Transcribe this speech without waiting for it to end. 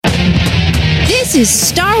This is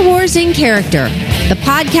Star Wars in Character, the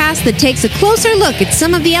podcast that takes a closer look at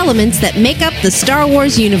some of the elements that make up the Star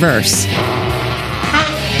Wars universe.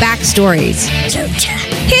 Backstories,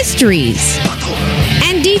 histories,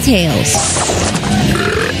 and details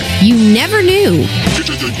you never knew,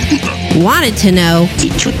 wanted to know,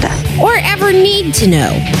 or ever need to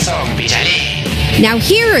know. Now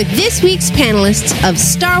here are this week's panelists of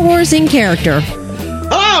Star Wars in Character.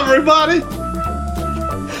 Hello, everybody!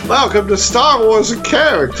 Welcome to Star Wars in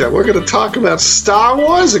Character. We're going to talk about Star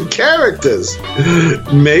Wars and characters.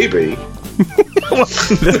 Maybe.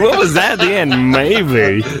 What was that at the end?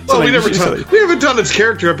 Maybe. Well, we haven't done its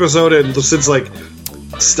character episode since like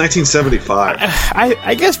 1975.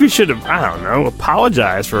 I guess we should have, I don't know,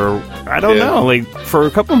 apologized for, I don't know, like for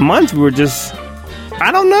a couple months we were just,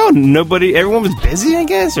 I don't know, everyone was busy, I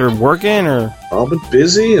guess, or working, or all been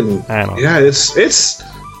busy, and I don't know. Yeah, it's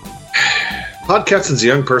podcasting's a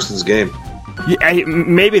young person's game. Yeah,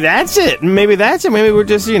 maybe that's it. Maybe we're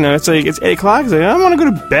just, it's like, it's 8 o'clock. It's like, I want to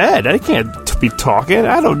go to bed. I can't be talking.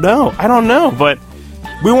 I don't know. But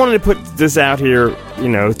we wanted to put this out here.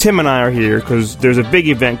 Tim and I are here because there's a big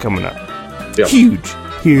event coming up. Yep.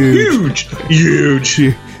 Huge.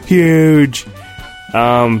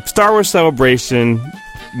 Star Wars Celebration,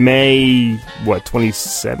 May,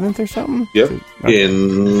 27th or something? Yep. Okay.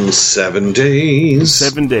 In 7 days.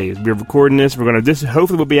 7 days. We're recording this.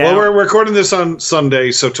 Hopefully we'll be out. Well, we're recording this on Sunday,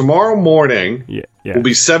 so tomorrow morning will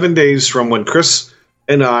be 7 days from when Chris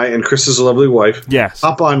and I and Chris's lovely wife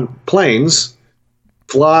hop on planes,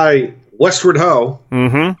 fly westward ho,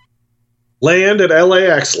 land at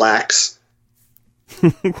LAX,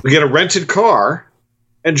 we get a rented car,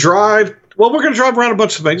 and drive. Well, we're going to drive around a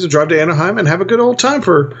bunch of things and drive to Anaheim and have a good old time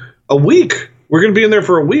for a week. We're going to be in there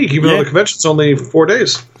for a week, even though the convention's only 4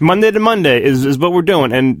 days. Monday to Monday is what we're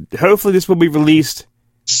doing, and hopefully this will be released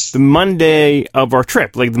the Monday of our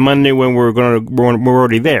trip, like the Monday when we're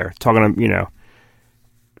already there, talking.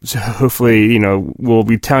 So hopefully, we'll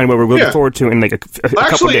be telling what we're looking forward to in like a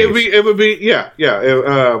couple days. It would be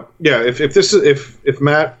If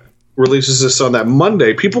Matt releases this on that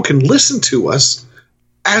Monday, people can listen to us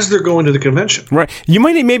as they're going to the convention. Right. You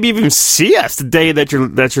might maybe even see us the day that you're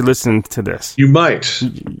listening to this. You might.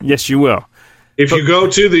 Yes, you will. If you go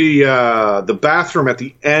to the bathroom at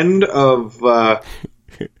the end of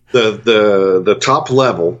the top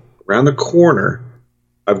level, around the corner,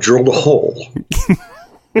 I've drilled a hole.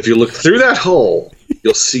 If you look through that hole,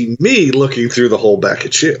 you'll see me looking through the hole back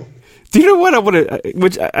at you. Do you know what I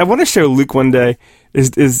want to show Luke one day?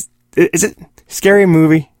 Is it Scary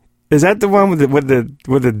Movie? Is that the one where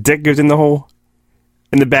the dick goes in the hole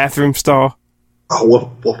in the bathroom stall? Oh, what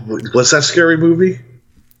was that Scary Movie?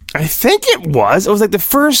 I think it was. It was like the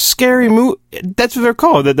first Scary Movie. That's what they're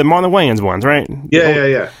called, the Marlon Wayans ones, right?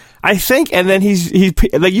 Yeah. I think, and then he's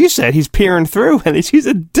like you said, he's peering through, and he sees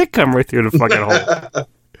a dick come right through the fucking hole.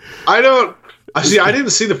 I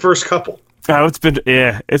didn't see the first couple. Oh, it's been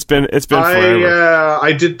forever.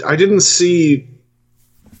 I didn't see.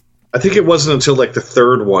 I think it wasn't until like the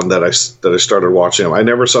third one that I started watching them. I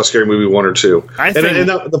never saw Scary Movie 1 or 2. And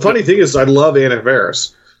the funny thing is, I love Anna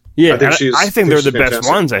Faris. Yeah, I think they're the best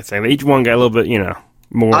ones. I think each one got a little bit,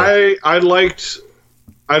 more. I liked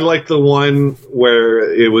the one where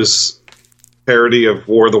it was parody of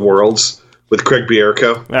War of the Worlds with Craig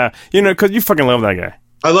Bierko. Because you fucking love that guy.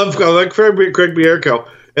 I like Craig Bierko.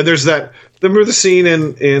 And there's that. Remember the scene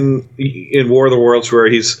in War of the Worlds where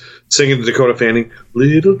he's singing to Dakota Fanning,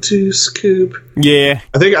 "Little to Scoop." Yeah,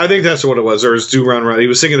 I think that's what it was. Or it was "Do Run Run." He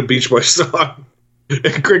was singing a Beach Boys song,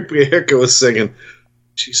 and Craig Bierko was singing,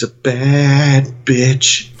 "She's a bad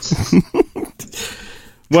bitch."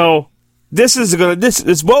 Well, this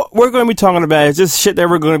is what we're going to be talking about. Is this shit that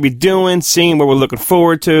we're going to be doing, seeing what we're looking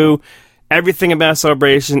forward to, everything about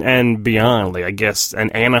Celebration and beyond. Like I guess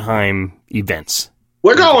an Anaheim events.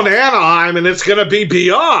 We're going to Anaheim, and it's going to be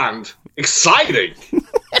beyond exciting.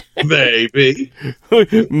 Maybe. Are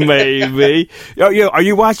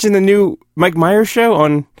you watching the new Mike Myers show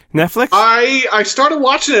on Netflix? I started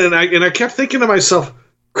watching it, and I kept thinking to myself,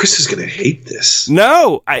 Chris is going to hate this.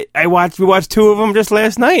 No, we watched 2 of them just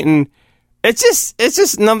last night, and it's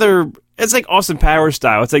just another. It's like Austin Powers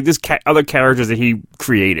style. It's like this other characters that he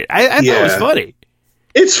created. I thought it was funny.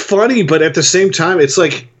 It's funny, but at the same time, it's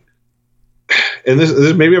like. And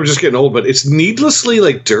this maybe I'm just getting old, but it's needlessly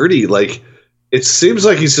like dirty. Like it seems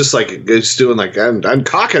like he's just like he's doing like I'm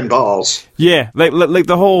cocking balls. Yeah, like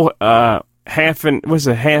the whole half in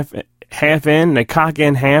the cock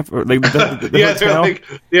in half or like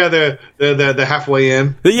the the halfway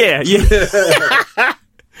in. Yeah.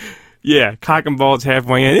 Yeah, cock and balls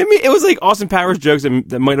halfway in. I mean, it was like Austin Powers jokes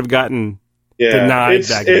that might have gotten denied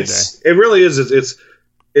back in the day. It really is.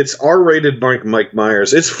 It's R-rated Mike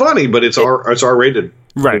Myers. It's funny, but it's R-rated.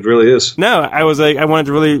 Right. It really is. No, I wanted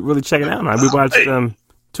to really check it out. We watched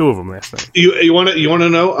 2 of them last night. You want to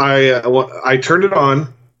know? I turned it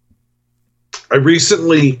on. I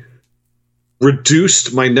recently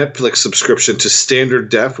reduced my Netflix subscription to standard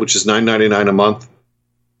def, which is $9.99 a month.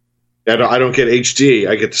 I don't get HD.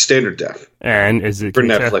 I get the standard def. And is it for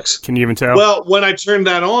Netflix? Can you even tell? Well, when I turned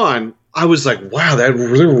that on, I was like, "Wow, that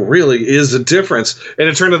really is a difference." And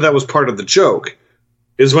it turned out that was part of the joke.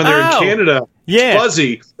 Is when they're in Canada,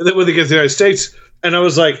 fuzzy, and then when they get to the United States, and I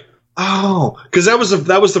was like, "Oh," because that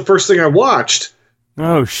was the first thing I watched.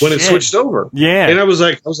 Oh shit! When it switched over, and I was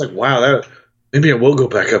like, "Wow, maybe I will go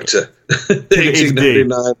back up to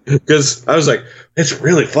 1899," because I was like, "It's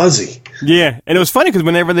really fuzzy." Yeah, and it was funny because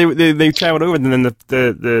whenever they traveled over, then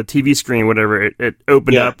the TV screen, whatever, it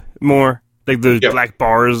opened up more, like the black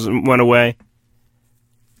bars went away.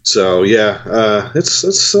 So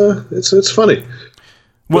it's funny.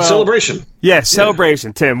 Well, celebration. Yeah,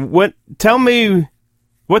 celebration. Tim, tell me,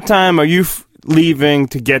 what time are you leaving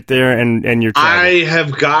to get there and your travel? I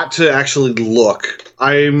have got to actually look.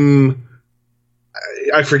 I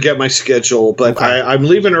forget my schedule, but okay. I'm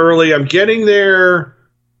leaving early. I'm getting there.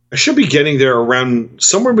 I should be getting there around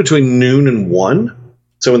somewhere between noon and 1.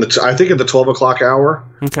 So I think at the 12 o'clock hour.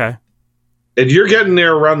 Okay. And you're getting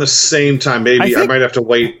there around the same time. Maybe I might have to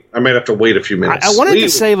wait. I might have to wait a few minutes. I wanted to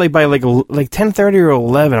say by 10:30 or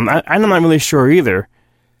 11. I'm not really sure either.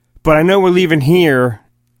 But I know we're leaving here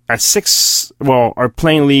at 6. Well, our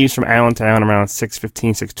plane leaves from Allentown around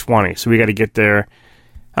 6:15, 6:20. So we got to get there.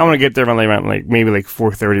 I want to get there around maybe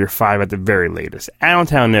 4:30 or 5 at the very latest.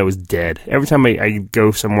 Allentown now is dead. Every time I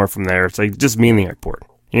go somewhere from there, it's like just me in the airport.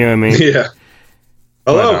 You know what I mean? Yeah.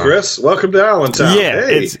 Hello, Chris. Welcome to Allentown. Yeah,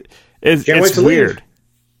 hey. It's weird. Leave.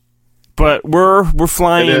 But we're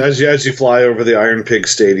flying. And as you fly over the Iron Pig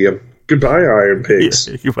Stadium. Goodbye, Iron Pigs.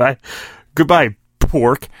 Yeah, goodbye,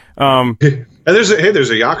 pork. And there's a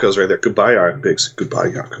Yakos right there. Goodbye, Iron Pigs. Goodbye,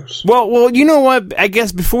 Yakos. Well, you know what? I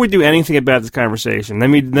guess before we do anything about this conversation, let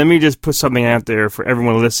me just put something out there for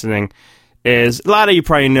everyone listening. Is a lot of you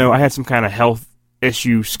probably know I had some kind of health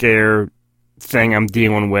issue scare thing I'm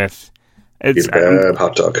dealing with. It's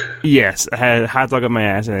hot dog. Yes, I had a hot dog on my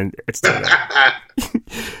ass, and it's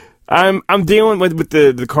I'm dealing with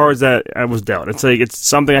the cards that I was dealt. It's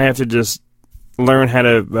something I have to just learn how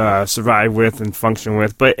to survive with and function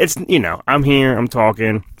with. But it's I'm here, I'm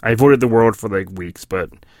talking. I avoided the world for weeks, but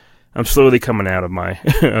I'm slowly coming out of my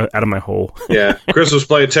hole. Yeah, Chris was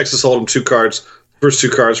playing Texas Hold'em 2 cards. First 2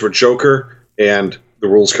 cards were Joker and the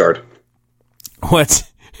Rules card. What's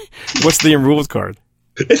the rules card?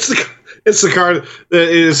 It's the card.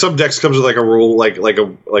 Some decks comes with a rule, like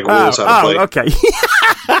rules how to play. Okay.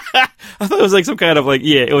 I thought it was some kind of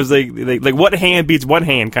it was like what hand beats what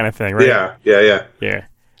hand kind of thing, right? Yeah.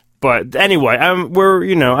 But anyway, I'm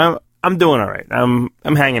doing all right. I'm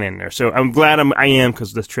hanging in there. So I'm glad I am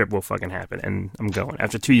because this trip will fucking happen and I'm going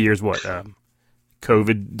after 2 years.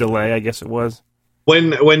 COVID delay, I guess it was.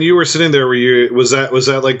 When you were sitting there, was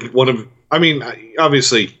that like one of? I mean,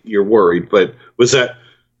 obviously you're worried, but was that?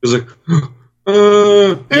 It was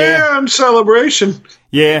and celebration.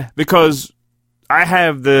 Yeah, because I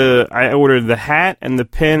ordered the hat and the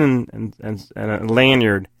pin and a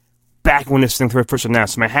lanyard back when this thing first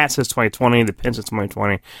announced. So my hat says 2020, the pin says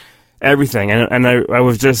 2020, everything. And I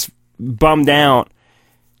was just bummed out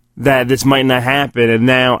that this might not happen. And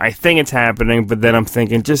now I think it's happening, but then I'm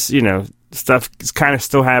thinking stuff is kind of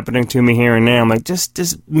still happening to me here and now. I'm like,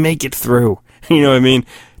 just make it through. You know what I mean?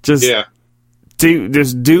 Yeah.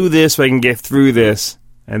 Just do this so I can get through this,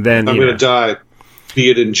 and then I'm going to die. Be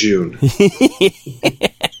it in June.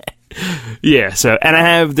 Yeah. So,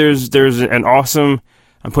 and there's an awesome.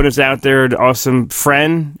 I'm putting this out there. An awesome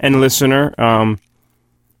friend and listener,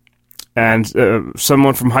 and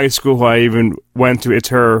someone from high school who I even went to. It's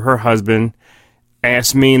her husband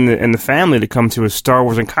asked me and the family to come to a Star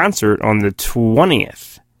Wars in concert on the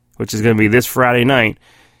 20th, which is going to be this Friday night.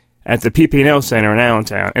 At the PP&L Center in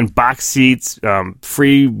Allentown, and box seats,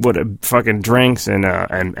 free fucking drinks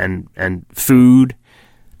and food.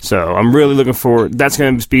 So I'm really looking forward. That's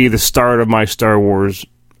going to be the start of my Star Wars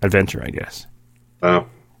adventure, I guess. Wow,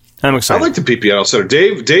 I'm excited. I like the PP&L Center.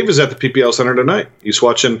 Dave is at the PP&L Center tonight. He's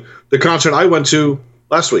watching the concert I went to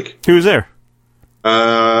last week. Who was there?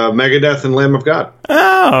 Megadeth and Lamb of God.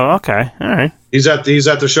 Oh, okay, all right. He's at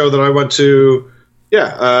the show that I went to.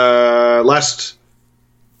 Yeah, last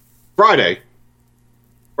Friday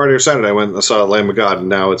Friday or Saturday, I went and saw Lamb of God, and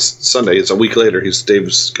now it's Sunday. It's a week later.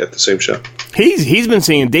 Dave's got the same show. He's been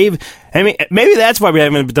seeing Dave. I mean, maybe that's why we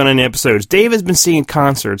haven't done any episodes. Dave has been seeing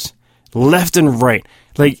concerts left and right.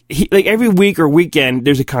 Like every week or weekend,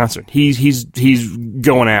 there's a concert. He's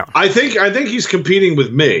going out. I think he's competing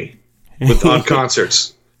with me on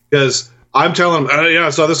concerts because I'm telling him, yeah, I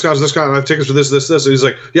saw this concert. I have tickets for this. And he's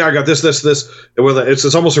like, yeah, I got this. And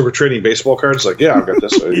it's almost like we're trading baseball cards. Like, yeah, I've got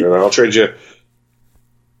this. I'll trade you.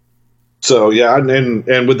 So yeah,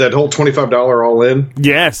 and with that whole $25 all in.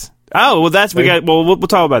 Yes. Oh well, we'll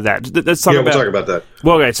talk about that. Let's talk we'll talk about that.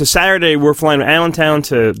 Well, okay. So Saturday we're flying from Allentown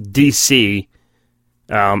to DC,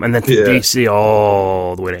 and then to DC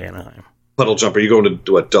all the way to Anaheim. Puddle jumper. You going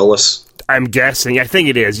to what? Dulles? I'm guessing. I think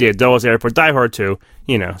it is. Yeah, Dulles Airport. Die Hard too.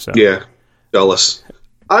 So yeah, Dulles.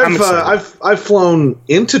 I've flown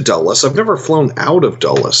into Dulles. I've never flown out of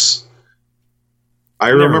Dulles. I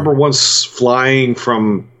remember once flying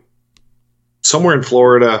from somewhere in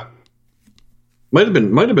Florida, might have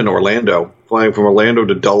been Orlando, flying from Orlando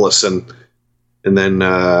to Dulles, and then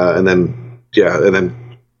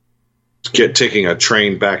taking a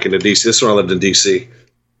train back into DC. This one I lived in DC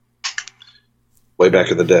way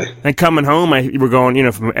back in the day. And coming home, we're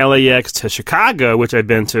going from LAX to Chicago, which I've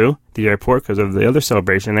been to the airport because of the other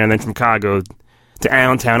celebration, and then from Chicago to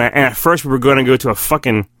Allentown. And at first, we were going to go to a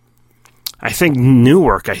fucking, I think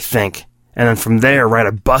Newark, and then from there, ride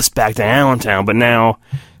a bus back to Allentown. But now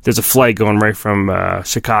there's a flight going right from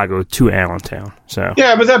Chicago to Allentown. So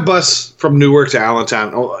yeah, but that bus from Newark to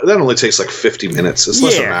Allentown, that only takes like 50 minutes. It's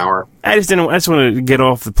less than an hour. I just want to get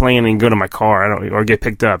off the plane and go to my car. Or get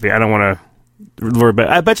picked up. I don't want to worry about.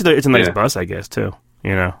 I bet you it's a nice bus, I guess too.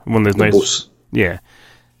 One of those nice. Bus. Yeah,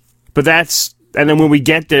 but that's. And then when we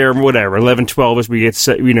get there, whatever, 11, 12 us, we get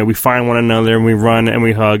we find one another and we run and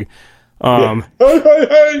we hug.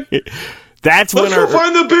 Hey. That's Let's go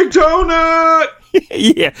find the big donut.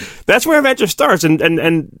 Yeah, that's where adventure starts,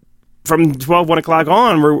 and from 1 o'clock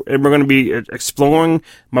on, we're going to be exploring.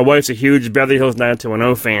 My wife's a huge Beverly Hills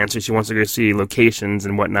 90210 fan, so she wants to go see locations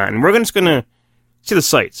and whatnot, and we're just going to see the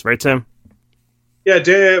sights, right, Tim? Yeah,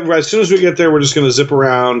 as soon as we get there, we're just going to zip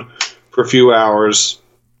around for a few hours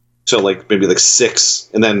till maybe 6,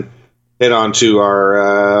 and then head on to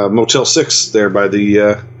our Motel 6 there by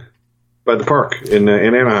the park in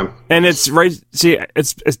Anaheim. And it's right. See,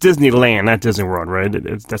 it's Disneyland, not Disney World, right?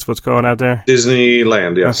 That's what's going out there.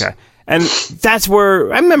 Disneyland, yes. Okay, and that's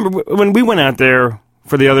where I remember when we went out there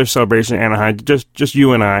for the other celebration in Anaheim. Just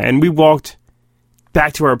you and I, and we walked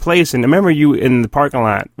back to our place, and I remember you in the parking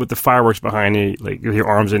lot with the fireworks behind you, with your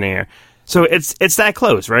arms in the air. So it's that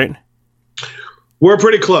close, right? We're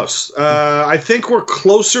pretty close. I think we're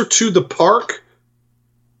closer to the park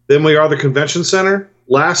than we are the convention center.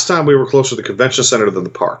 Last time we were closer to the convention center than the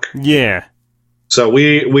park. Yeah. So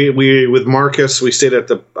we with Marcus, we stayed at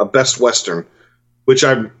the Best Western, which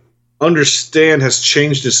I understand has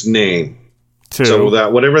changed its name. So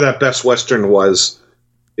that whatever that Best Western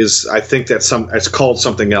is I think it's called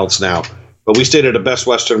something else now. But we stayed at a Best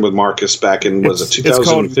Western with Marcus back in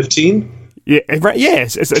 2015? Yeah, right.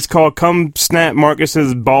 Yes, it's called "Come Snap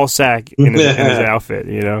Marcus's Ball Sack" in his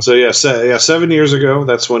outfit. So yeah, 7 years ago.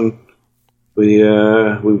 That's when we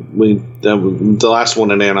the last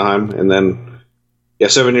one in Anaheim, and then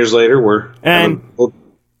 7 years later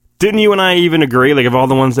didn't you and I even agree? Of all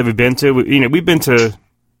the ones that we've been to, we've been to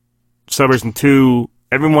Celebration 2.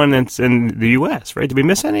 Everyone that's in the U.S., right? Did we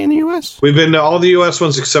miss any in the U.S.? We've been to all the U.S.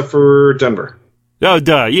 ones except for Denver. Oh,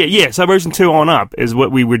 duh. Yeah. Celebration 2 on up is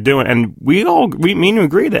what we were doing. And we mean to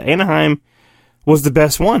agree that Anaheim was the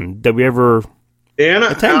best one that we ever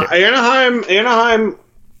attended. Anaheim,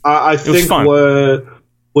 I think,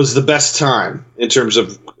 was the best time in terms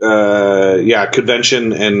of,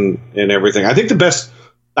 convention and everything. I think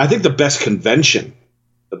the best convention,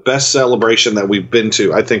 the best celebration that we've been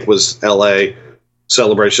to, I think, was L.A.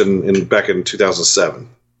 Celebration back in 2007.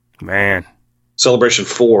 Man. Celebration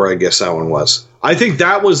 4, I guess that one was. I think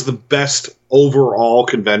that was the best overall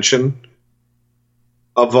convention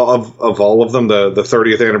of all of them, the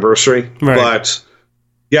 30th anniversary. Right. But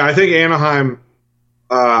yeah, I think Anaheim.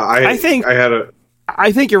 I think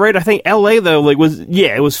you're right. I think LA though, it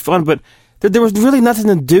was fun, but there was really nothing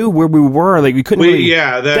to do where we were. We couldn't.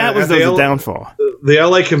 That was the downfall. The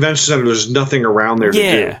LA Convention Center. There's nothing around there to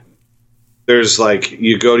do. There's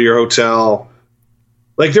you go to your hotel.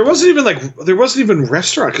 There wasn't even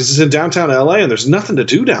restaurant because it's in downtown LA and there's nothing to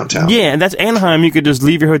do downtown. Yeah, and that's Anaheim. You could just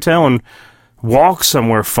leave your hotel and walk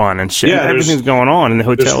somewhere fun and shit. Yeah, everything's going on in the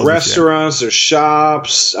hotel. There's restaurants, there's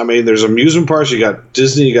shops. I mean, there's amusement parks. You got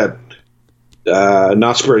Disney, you got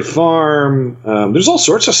Knott's Berry Farm. There's all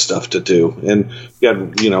sorts of stuff to do, and you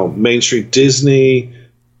got Main Street Disney.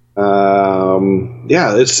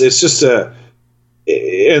 It's just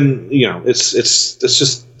it's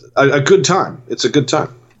just a good time. It's a good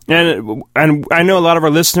time, and I know a lot of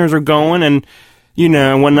our listeners are going, and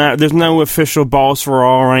when there's no official Balls for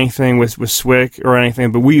All or anything with SWIC or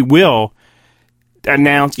anything, but we will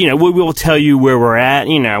announce, we will tell you where we're at,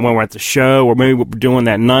 when we're at the show, or maybe what we're doing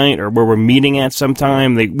that night, or where we're meeting at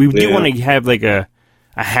sometime. We do want to have like a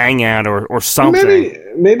hangout or something.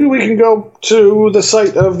 Maybe we can go to the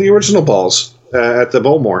site of the original Balls at the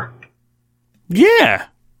Bowmore. Yeah.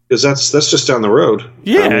 Because that's just down the road.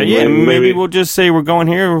 Yeah, maybe we'll just say we're going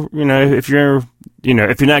here, if you're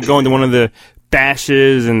not going to one of the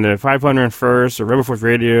bashes and the 501st or Rebel Force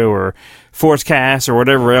Radio or Force Cast or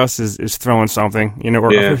whatever else is throwing something,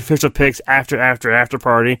 or official picks after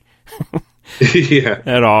party. Yeah.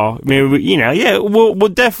 At all. Maybe we'll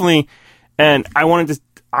definitely. And I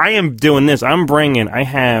am doing this. I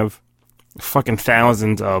have fucking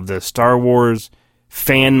thousands of the Star Wars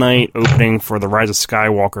fan night opening for the Rise of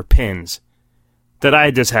Skywalker pins that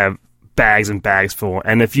I just have bags and bags full.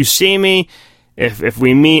 And if you see me, if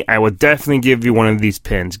we meet, I will definitely give you one of these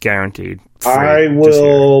pins, guaranteed. Free. I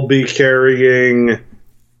will be carrying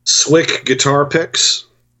SWIC guitar picks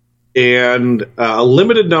and a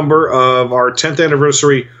limited number of our 10th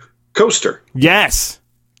anniversary coaster. Yes,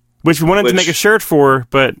 which we wanted to make a shirt for,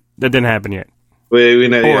 but that didn't happen yet.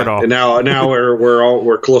 Now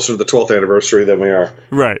we're closer to the 12th anniversary than we are.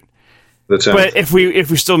 Right. The 10th. But if we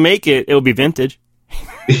still make it, it'll be vintage.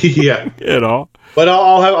 Yeah. At all. But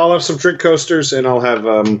I'll have some trick coasters, and I'll have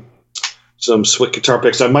some SWIC guitar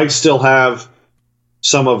picks. I might still have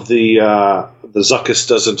some of the Zuckus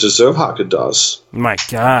Doesn't Deserve Haagen does. My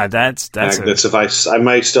God, that's magnets. I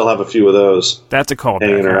might still have a few of those. That's a callback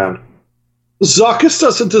hanging around. Zuckus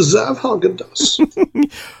Doesn't Deserve Haagen does.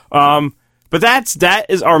 But that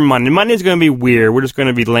is our Monday. Monday's going to be weird. We're just going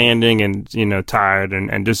to be landing and tired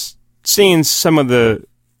and just seeing some of the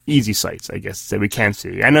easy sights, I guess, that we can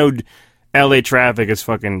see. I know LA traffic is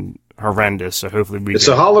fucking horrendous, so hopefully it's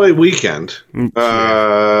a holiday weekend. Coming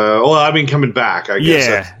back, I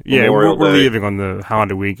guess. Yeah, we're leaving on the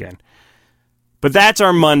holiday weekend. But that's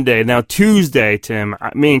our Monday. Now, Tuesday, Tim,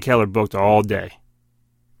 me and Keller booked all day.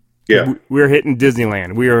 Yeah. We're hitting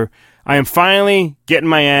Disneyland. I am finally getting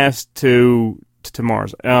my ass to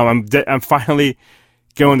Mars. I'm finally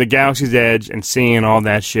going to Galaxy's Edge and seeing all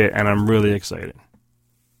that shit, and I'm really excited.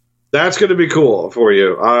 That's going to be cool for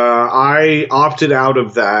you. I opted out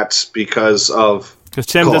of that because Tim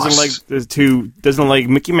cost. doesn't like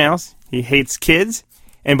Mickey Mouse. He hates kids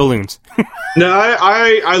and balloons. No,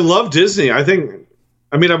 I love Disney. I've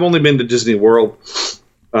only been to Disney World.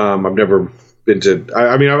 I've never been to.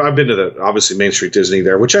 I've been to the obviously Main Street Disney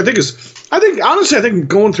there, which I think honestly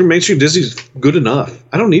going through Main Street Disney is good enough.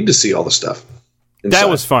 I don't need to see all the stuff inside. That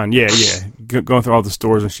was fun. Yeah. Going through all the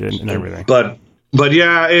stores and shit and everything. But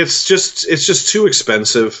yeah, it's just too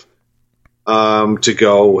expensive to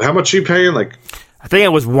go. How much are you paying? I think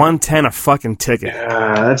it was $110 a fucking ticket.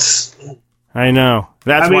 Yeah, that's. I know.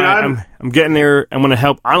 That's why I'm getting there. I'm going to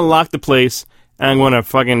help unlock the place, and I'm going to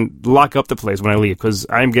fucking lock up the place when I leave because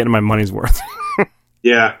I'm getting my money's worth.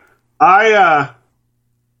 Yeah, my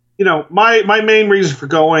main reason for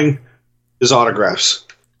going is autographs.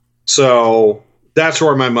 So that's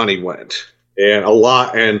where my money went, and a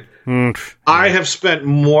lot and. I have spent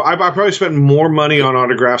more. I probably spent more money on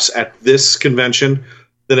autographs at this convention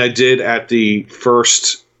than I did at the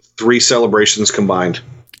first 3 celebrations combined.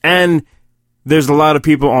 And there's a lot of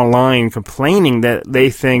people online complaining that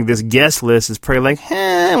they think this guest list is probably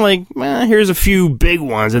here's a few big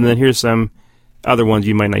ones, and then here's some other ones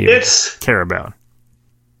you might not even care about.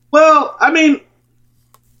 Well,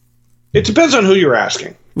 it depends on who you're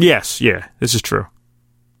asking. Yes, yeah, this is true.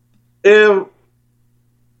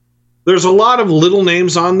 There's a lot of little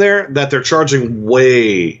names on there that they're charging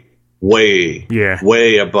way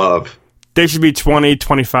above. They should be 20,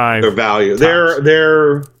 25 their value. Tops.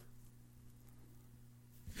 They're.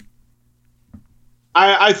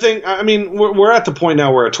 I think. We're at the point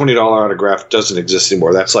now where a $20 autograph doesn't exist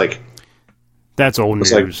anymore. That's old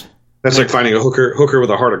news. That's like finding a hooker with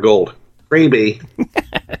a heart of gold. Freebie.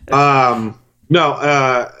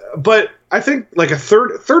 But I think a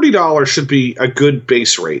 $30 should be a good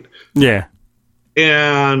base rate. Yeah.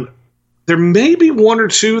 And there may be one or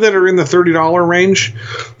two that are in the $30 range,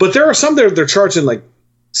 but there are some that they're charging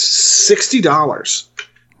 $60.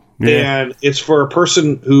 Yeah. And it's for a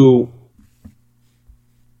person who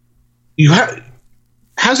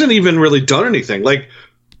hasn't even really done anything.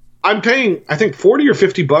 I'm paying, I think, $40 or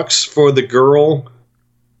 $50 for the girl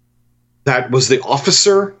that was the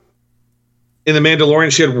officer in The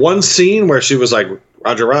Mandalorian. She had one scene where she was like,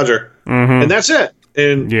 Roger, Roger. Mm-hmm. And that's it.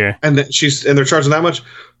 And they're charging that much.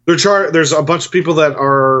 There's a bunch of people that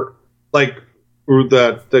are like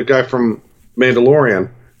the guy from Mandalorian.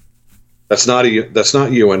 That's not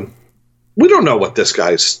Ewan. We don't know what this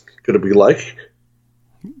guy's going to be like.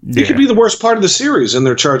 He could be the worst part of the series, and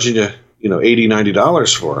they're charging you, $80,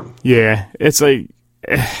 $90 for him. Yeah, it's like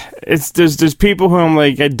there's people who I'm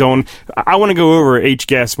like I want to go over each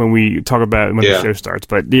guest when we talk about when the show starts,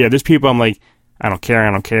 but there's people I'm like I don't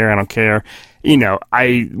care.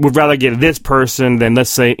 I would rather get this person than,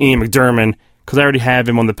 let's say, Ian McDiarmid, because I already have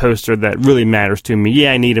him on the poster that really matters to me.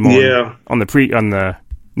 Yeah, I need him on the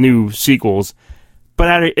new sequels,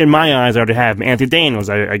 but in my eyes, I already have him. Anthony Daniels,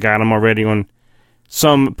 I got him already on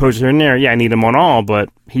some posters here and there. Yeah, I need him on all, but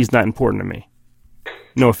he's not important to me.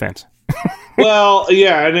 No offense. Well,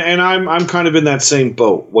 yeah, and I'm kind of in that same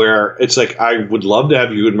boat where it's like I would love to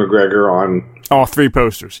have Ewan McGregor on all 3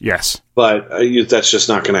 posters, yes, but that's just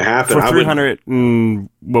not going to happen. For 300,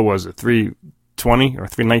 what was it, 320 or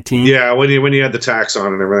 319? Yeah, when you had the tax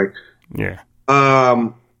on and everything. Yeah,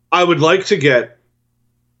 I would like to get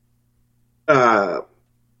Ian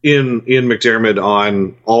McDiarmid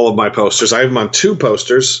on all of my posters. I have him on 2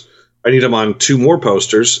 posters. I need him on 2 more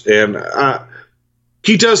posters, and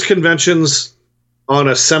he does conventions on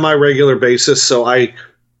a semi-regular basis, so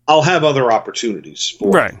I'll have other opportunities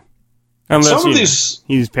for right. Unless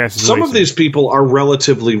some of these people are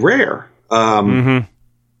relatively rare, and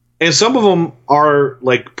some of them are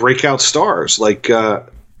like breakout stars, like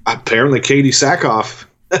apparently Katie Sackhoff.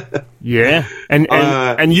 Yeah,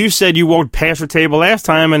 and you said you walked past her table last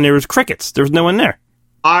time, and there was crickets. There was no one there.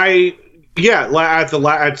 She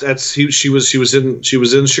was in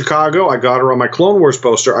Chicago. I got her on my Clone Wars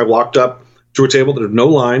poster. I walked up to her table. There was no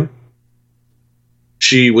line.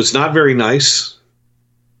 She was not very nice.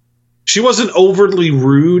 She wasn't overly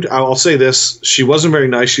rude. I'll say this. She wasn't very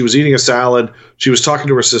nice. She was eating a salad. She was talking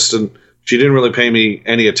to her assistant. She didn't really pay me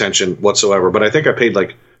any attention whatsoever. But I think I paid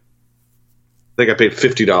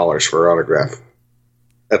 $50 for her autograph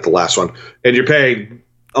at the last one. And you're paying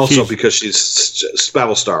also because she's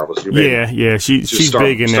Battlestar. She's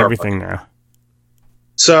big in everything now.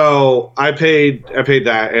 So I paid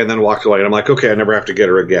that and then walked away. And I'm like, okay, I never have to get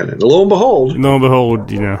her again. And lo and behold,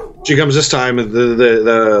 she comes this time. And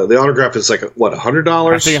the autograph is like what,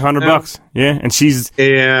 $100? I think $100. Yeah, and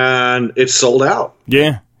it's sold out.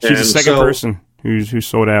 Yeah, she's the second person who's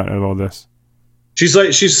sold out of all this. She's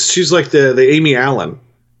like the Amy Allen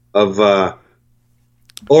of, I'll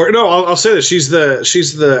say this. She's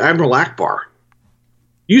the Admiral Akbar.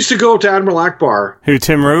 Used to go to Admiral Akbar. Who,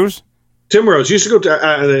 Tim Rose? Tim Rose used to go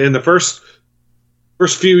to in the first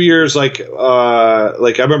few years. I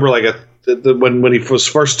remember when he was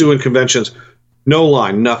first doing conventions, no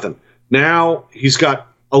line, nothing. Now he's got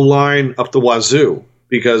a line up the wazoo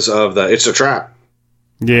because of the "It's a Trap"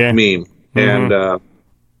 meme, and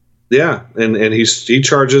and he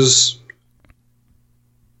charges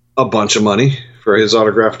a bunch of money for his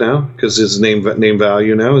autograph now because his name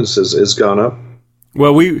value now is gone up.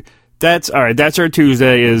 Well, that's all right. That's our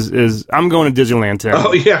Tuesday. Is I'm going to Disneyland today.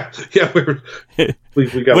 Oh yeah. We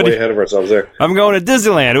got way ahead of ourselves there. I'm going to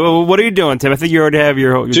Disneyland. What are you doing, Tim? I think you already have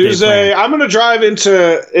your Tuesday. I'm going to drive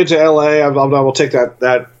into LA. I will take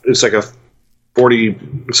that. It's like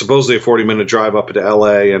supposedly a 40-minute drive up into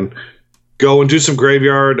LA and go and do some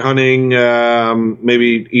graveyard hunting.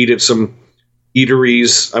 Maybe eat at some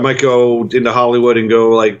eateries. I might go into Hollywood and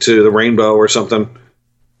go to the Rainbow or something.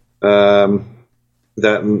 I've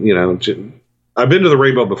been to the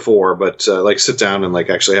Rainbow before, but sit down and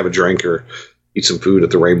actually have a drink or eat some food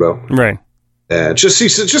at the Rainbow. Right. Just see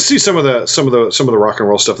some of the rock and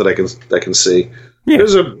roll stuff that I can see. Yeah.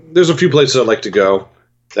 There's a few places I'd like to go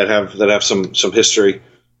that have some history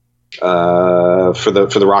for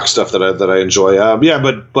the rock stuff that I enjoy.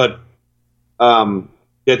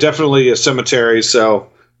 Definitely a cemetery. So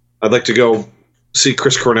I'd like to go see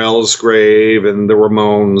Chris Cornell's grave and the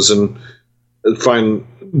Ramones and find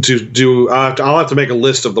I'll have to make a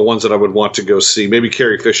list of the ones that I would want to go see. Maybe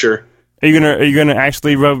Carrie Fisher. Are you gonna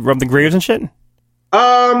actually rub the graves and shit?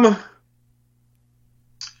 I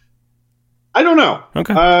don't know.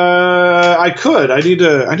 Okay. I could. I need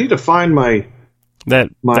to find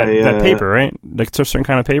that paper, right? Like a certain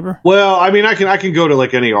kind of paper. Well, I mean, I can go to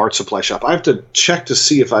any art supply shop. I have to check to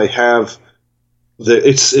see if I have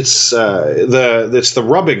it's the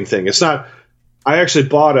rubbing thing. It's not. I actually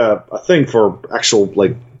bought a thing for actual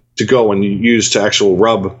to go and use to actual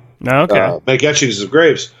rub. Okay. Make etchings of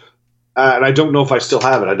graves. and I don't know if I still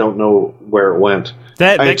have it. I don't know where it went.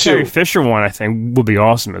 That Carrie Fisher one, I think, will be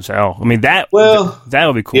awesome as hell. I mean, that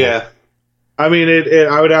would be cool. Yeah. I mean,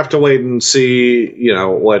 I would have to wait and see,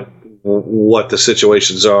 what the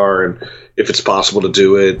situations are and if it's possible to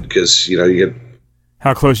do it, because, you get...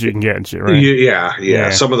 How close you can get and shit, right? Yeah.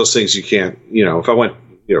 Some of those things you can't, if I went,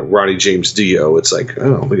 Ronnie James Dio, it's like, I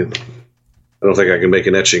don't think I can make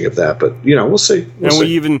an etching of that, but, we'll see. We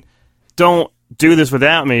even don't do this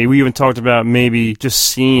without me. We even talked about maybe just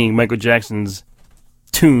seeing Michael Jackson's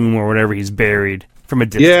tomb or whatever he's buried from a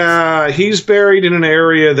distance. Yeah, he's buried in an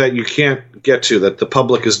area that you can't get to, that the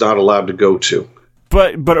public is not allowed to go to.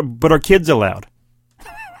 But are kids allowed?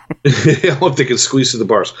 I hope they can squeeze through the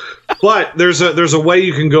bars. But there's a way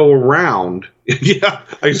you can go around. Yeah,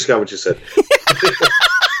 I just got what you said.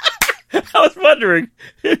 I was wondering.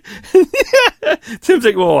 Tim's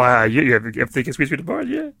like, well, if they can squeeze through the bars,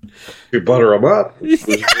 yeah. You butter them up.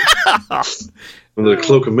 Under the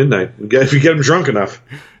cloak of midnight. If you get them drunk enough.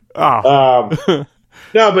 Oh.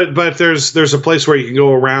 No, but there's a place where you can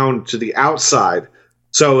go around to the outside.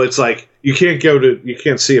 So it's like you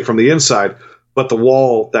can't see it from the inside, but the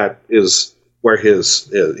wall that is where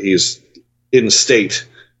he's in state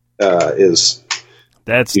is.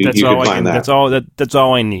 That's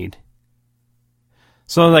all I need.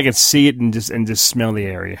 So I can see it and just smell the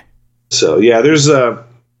area. So yeah,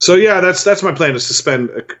 that's my plan, is to spend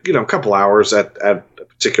a couple hours at a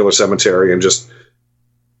particular cemetery and just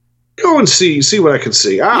go and see what I can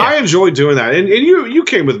see. I enjoy doing that, and you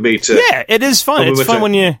came with me to. Yeah, it is fun. It's fun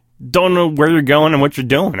when you don't know where you're going and what you're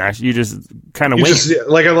doing. You just kind of wait.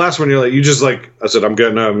 Like the last one, I said, I'm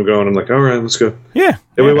going. I'm like, all right, let's go. Yeah.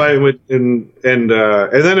 And we went, and then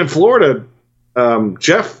in Florida,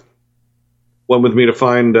 Jeff went with me to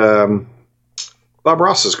find Bob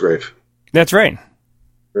Ross's grave. That's right.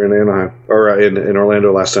 We're in Anaheim, or in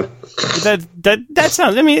Orlando last time. That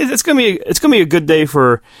sounds. I mean, it's gonna be a good day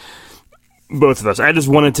for both of us. I just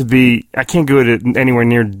want it to be. I can't go to anywhere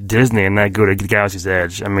near Disney and not go to Galaxy's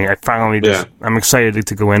Edge. I mean, I'm excited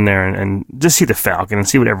to go in there and just see the Falcon and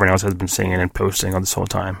see what everyone else has been saying and posting on this whole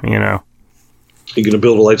time. You gonna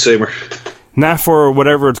build a lightsaber? Not for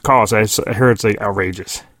whatever it costs. I heard it's like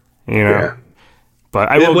outrageous. Yeah. But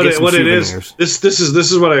I will get some souvenirs. This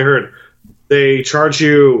is what I heard. They charge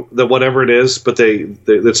you the whatever it is, but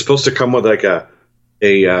it's supposed to come with like a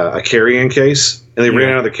carrying case, and they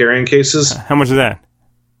ran out of the carrying cases. How much is that?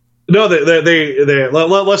 No, they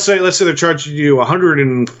let's say they're charging you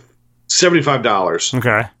 $175.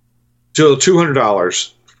 Okay. To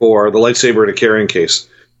 $200 for the lightsaber in a carrying case.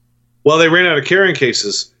 Well, they ran out of carrying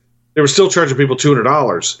cases. They were still charging people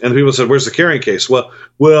 $200, and the people said, "Where's the carrying case?" Well,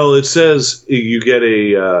 it says you get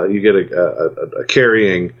a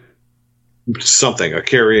carrying. Something, a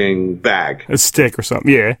carrying bag, a stick or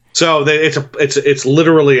something. Yeah. So it's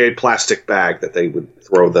literally a plastic bag that they would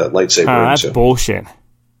throw the lightsaber into. That's bullshit.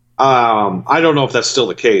 I don't know if that's still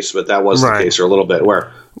the case, but that was the case for a little bit,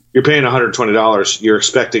 where you're paying $120. You're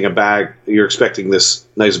expecting a bag. You're expecting this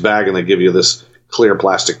nice bag, and they give you this clear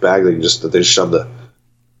plastic bag that they shove the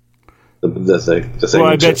thing. Well,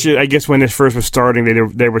 I bet you. I guess when this first was starting,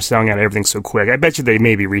 they were selling out everything so quick. I bet you they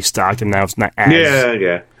maybe restocked, and now it's not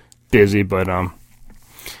as busy, but all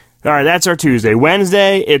right, that's our Tuesday.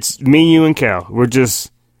 Wednesday, it's me, you, and Cal. We're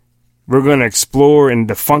gonna explore in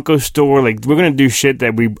the Funko store. Like, we're gonna do shit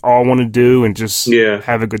that we all want to do and just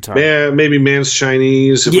have a good time. Yeah, maybe Man's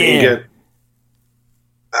Chinese if we can get.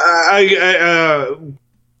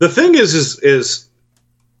 The thing is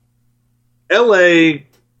L.A.,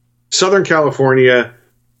 Southern California.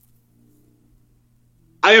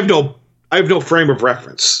 I have no frame of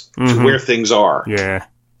reference to where things are. Yeah.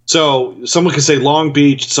 So someone could say Long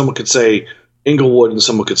Beach, someone could say Inglewood, and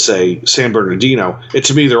someone could say San Bernardino. And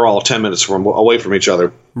to me, they're all 10 minutes away from each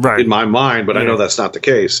other in my mind, but I know that's not the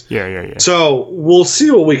case. Yeah. So we'll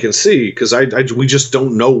see what we can see, because we just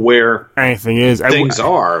don't know where anything is. Things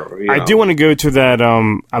are. I do want to go to that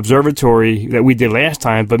observatory that we did last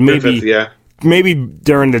time, but maybe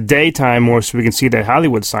during the daytime more, so we can see that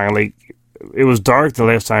Hollywood sign. Like, it was dark the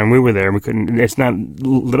last time we were there. We couldn't. It's not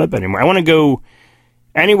lit up anymore. I want to go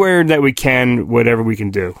anywhere that we can, whatever we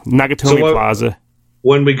can do. Nakatomi Plaza.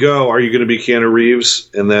 When we go, are you going to be Keanu Reeves,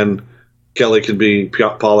 and then Kelly can be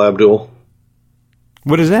Paul Abdul?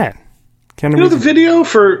 What is that? You know the video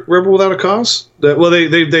for Rebel Without a Cause?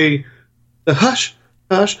 They hush,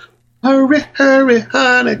 hurry,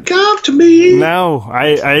 honey, come to me. No,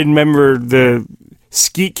 I remember the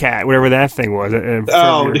Skeet Cat, whatever that thing was.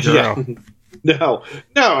 No,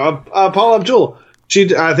 Paul Abdul.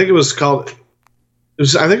 I think it was called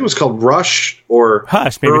Rush or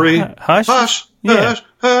Hush. Hurry. Hush. Hush.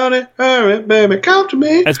 honey, hurry, baby, come to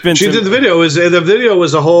me. She did the video. The video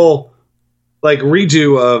was a whole like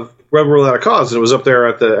redo of Rebel Without a Cause, and it was up there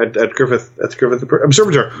at Griffith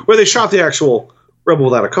Observatory where they shot the actual Rebel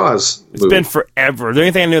Without a Cause movie. It's been forever. The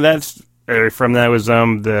only thing I knew from that was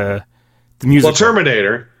the music. Well,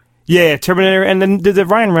 Terminator. Yeah, Terminator, and then the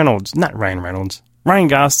Ryan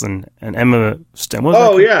Gosling and Emma Stone.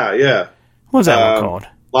 Yeah. What was that one called?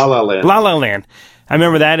 La La Land. La La Land. I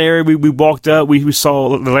remember that area. We walked up. We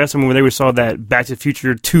saw the last time we were there. We saw that Back to the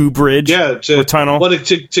Future 2 bridge. Yeah, or tunnel. Well,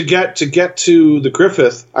 to get to the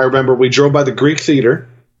Griffith, I remember we drove by the Greek Theater.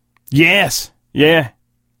 Yes. Yeah.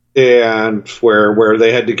 And where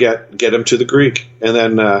they had to get him to the Greek, and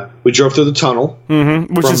then we drove through the tunnel,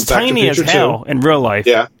 which is tiny as hell in real life.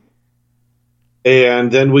 Yeah.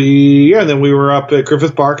 And then we were up at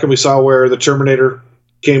Griffith Park, and we saw where the Terminator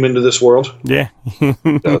came into this world. Yeah. Give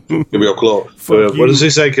me your clothes. What does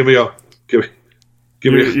he say? Give me your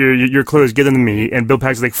clothes. Get them to me. And Bill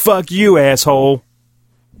Paxton's like, "Fuck you, asshole."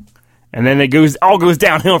 And then it all goes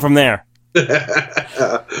downhill from there.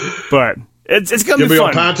 But it's gonna be fun. Give me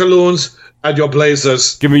your pantaloons and your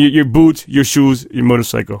blazers. Give me your boots, your shoes, your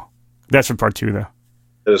motorcycle. That's for part 2, though.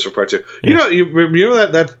 That is for part 2. Yeah. You know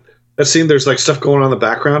that scene. There's like stuff going on in the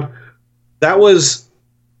background. That was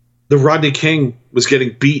the Rodney King was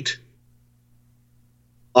getting beat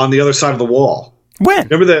on the other side of the wall. When?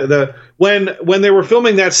 Remember when they were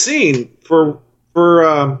filming that scene for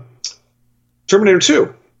Terminator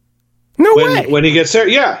 2. No way. When he gets there,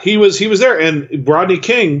 yeah, he was there, and Rodney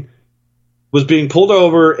King was being pulled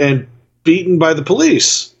over and beaten by the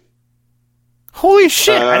police. Holy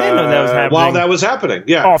shit! I didn't know that was happening. While that was happening,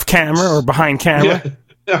 yeah, off camera or behind camera.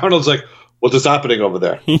 Yeah. Arnold's like, "What is happening over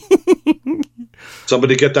there?"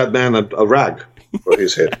 Somebody get that man a rag for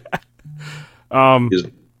his head. But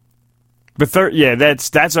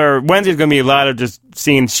that's our Wednesday's going to be a lot of just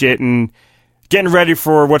seeing shit and getting ready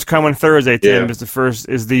for what's coming Thursday. Tim is the first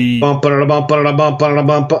Well,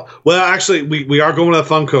 actually, we are going to the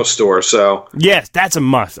Funko store, so yes, that's a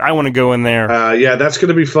must. I want to go in there. That's going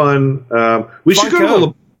to be fun. We should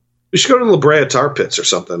go to La Brea Tar Pits or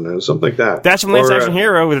something like that. That's from Last Action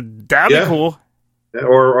Hero. That'd be cool.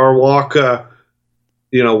 Or walk.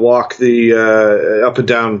 Walk the up and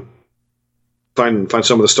down, find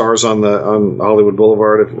some of the stars on Hollywood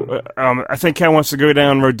Boulevard. I think Cal wants to go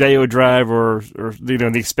down Rodeo Drive or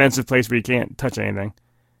the expensive place where you can't touch anything.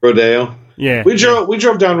 Rodeo, yeah. We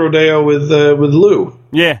drove down Rodeo with Lou.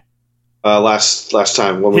 Yeah. Last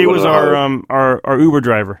time when he was our Uber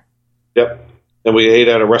driver. Yep, and we ate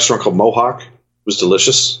at a restaurant called Mohawk. It was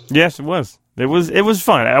delicious. Yes, it was. It was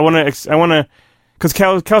fun. I want to. Because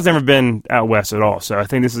Cal's never been out west at all, so I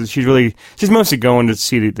think she's mostly going to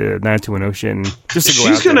see the 90210 shit and just to go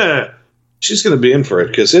She's gonna be in for it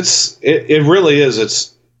because it really is.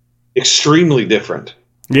 It's extremely different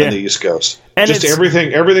than the East Coast. And just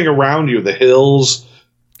everything around you, the hills,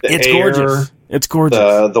 the air, gorgeous. It's gorgeous.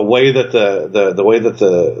 The way that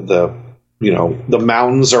the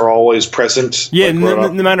mountains are always present. Yeah,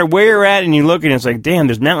 no matter where you're at and you look and it's like, damn,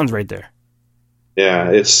 there's mountains right there. Yeah,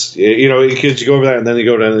 it's you go over there and then you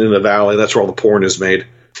go down in the valley. That's where all the porn is made.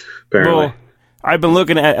 Apparently, well, I've been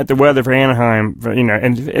looking at the weather for Anaheim,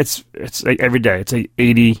 and it's like every day. It's like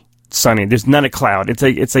 80 sunny. There's not a cloud. It's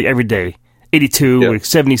like every day 82, like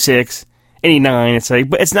 76, 89. It's like,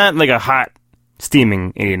 but it's not like a hot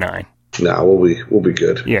steaming 89. No, we'll be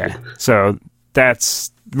good. Yeah, so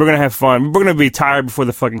we're gonna have fun. We're gonna be tired before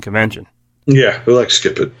the fucking convention. Yeah, we like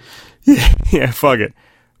skip it. Yeah, fuck it.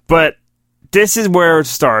 But this is where it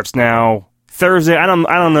starts now. Thursday, I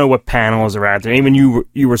don't know what panels are out there. Even you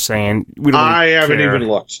were saying we don't. I haven't even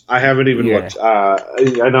looked. Looked.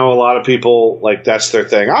 I know a lot of people like that's their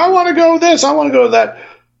thing. I want to go this. I want to go that.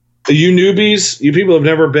 You newbies, you people have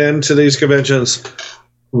never been to these conventions.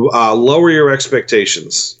 Lower your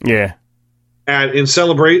expectations. Yeah. And in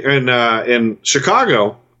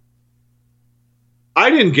Chicago, I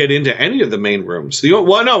didn't get into any of the main rooms. We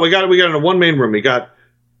got into one main room.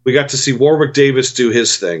 We got to see Warwick Davis do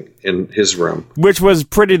his thing in his room. Which was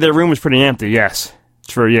pretty, the room was pretty empty, yes.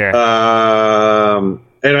 True, yeah.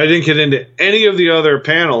 And I didn't get into any of the other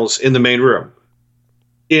panels in the main room.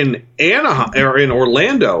 In Anaheim, or in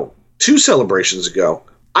Orlando, 2 celebrations ago,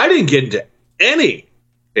 I didn't get into any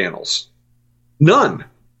panels. None.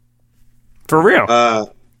 For real?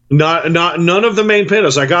 None of the main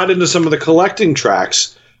panels. I got into some of the collecting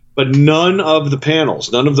tracks, but none of the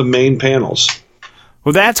panels. None of the main panels.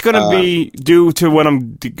 Well, that's going to be due to what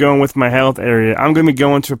I'm going with my health area. I'm going to be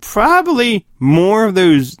going to probably more of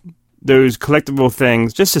those collectible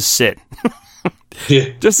things just to sit. Yeah.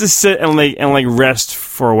 Just to sit and rest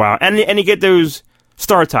for a while. And you get those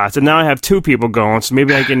Star Tots, and now I have 2 people going, so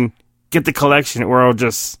maybe I can get the collection where I'll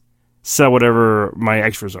just sell whatever my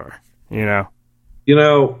extras are, you know?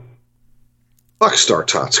 Fuck Star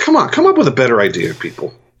Tots. Come up with a better idea,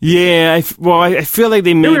 people. Yeah, I feel like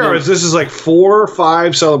they made... This is like 4 or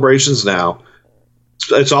 5 celebrations now.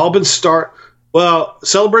 It's all been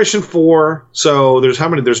Celebration 4, so there's how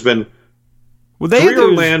many? There's been 3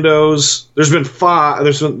 Orlandos. There's been 5. I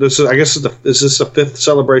guess is this the 5th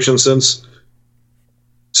celebration since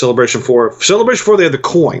Celebration 4. Celebration 4, they had the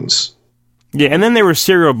coins. Yeah, and then there were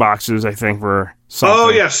cereal boxes, I think, for something. Oh,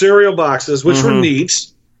 yeah, cereal boxes, which were neat.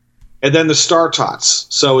 And then the Star Tots.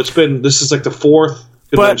 So this is like the 4th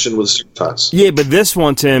convention with Star Tots. Yeah, but this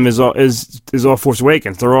one, Tim, is all Force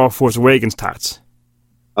Awakens. They're all Force Awakens tots.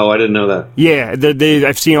 Oh, I didn't know that. Yeah,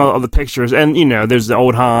 I've seen all the pictures, and there's the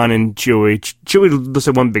old Han and Chewie. Chewie looks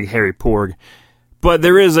like one big hairy porg, but they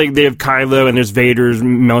have Kylo and there's Vader's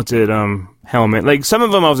melted helmet. Like some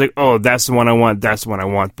of them, I was like, oh, that's the one I want. That's the one I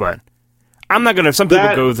want. But I'm not gonna. Some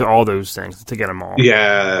people go through all those things to get them all.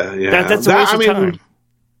 Yeah. That's a waste of time.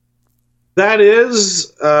 That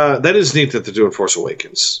is neat that they're doing Force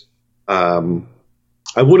Awakens. I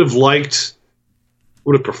would have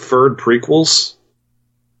preferred prequels.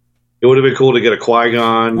 It would have been cool to get a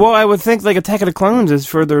Qui-Gon. Well, I would think like Attack of the Clones is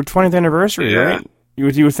for their 20th anniversary, right? You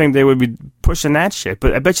would think they would be pushing that shit,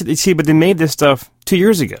 but I bet you but they made this stuff 2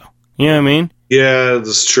 years ago. You know what I mean? Yeah,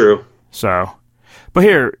 that's true. So, but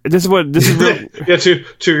here, this is real. Yeah, 2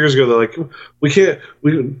 years ago, they're like,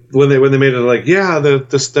 when they made it, like, yeah,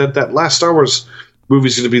 that last Star Wars movie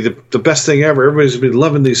is going to be the best thing ever. Everybody's going to be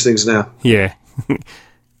loving these things now. Yeah.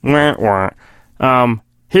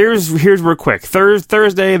 Here's real quick.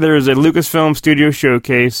 Thursday, there's a Lucasfilm Studio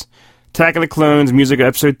Showcase, Attack of the Clones, Music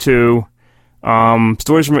Episode 2,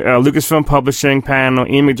 stories from Lucasfilm Publishing panel,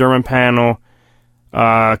 Ian McDermott panel,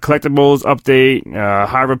 collectibles update,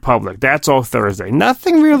 High Republic. That's all Thursday.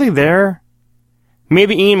 Nothing really there.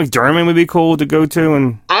 Maybe Ian McDermott would be cool to go to.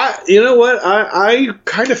 And you know what? I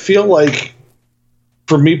kind of feel like,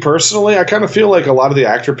 for me personally, I kind of feel like a lot of the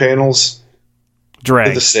actor panels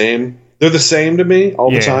are the same. They're the same to me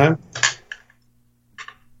all the time.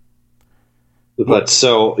 But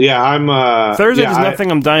so I'm Thursday. There's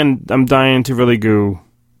nothing I'm dying to really go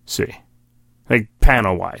see, like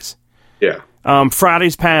panel wise. Yeah.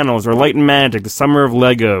 Friday's panels are Light and Magic, The Summer of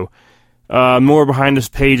Lego, more behind the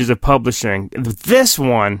pages of publishing. This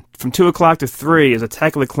one from 2 o'clock to 3 is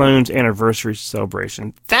Attack of the Clones anniversary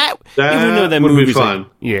celebration. That would be fun.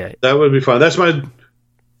 That would be fun.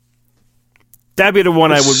 That'd be the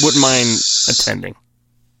one I wouldn't mind attending.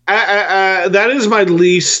 That is my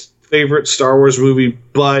least favorite Star Wars movie,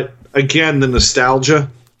 but again, the nostalgia.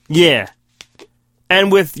 Yeah. And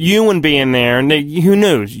with Ewan being there, and who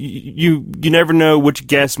knows? You never know which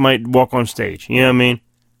guest might walk on stage. You know what I mean?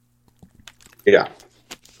 Yeah.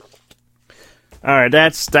 All right,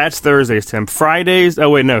 that's Thursdays, Tim. Fridays,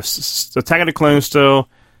 Attack of the Clones still.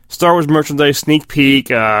 Star Wars merchandise sneak peek,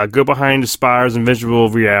 go behind the spires and visual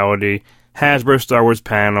reality. Hasbro Star Wars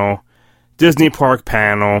panel, Disney Park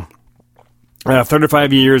panel,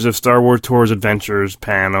 35 years of Star Wars Tours Adventures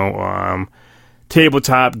panel,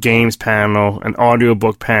 tabletop games panel, an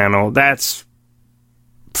audiobook panel. That's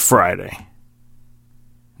Friday.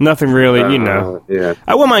 Nothing really, Yeah.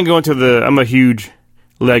 I wouldn't mind going to I'm a huge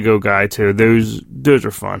Lego guy too. Those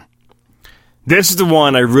are fun. This is the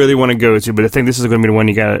one I really want to go to, but I think this is going to be the one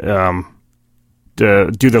you got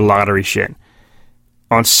to do the lottery shit.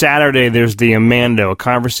 On Saturday, there's the Amando, a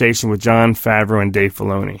conversation with Jon Favreau and Dave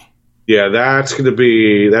Filoni. Yeah, that's going to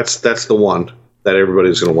be that's the one that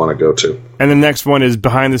everybody's going to want to go to. And the next one is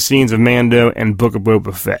behind the scenes of Mando and Book of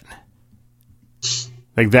Boba Fett.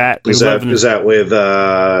 Like that. Is that with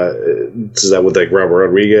like Robert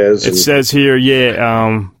Rodriguez? It says here,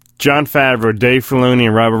 Jon Favreau, Dave Filoni,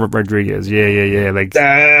 and Robert Rodriguez. Yeah. Like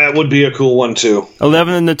that would be a cool one too.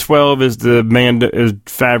 11 and the 12 is the is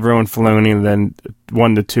Favreau and Filoni, and then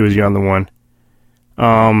 1 to 2 is the other one.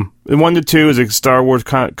 The 1 to 2 is a Star Wars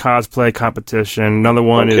cosplay competition. Another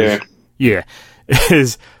one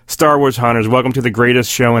is Star Wars Hunters. Welcome to the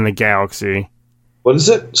greatest show in the galaxy. What is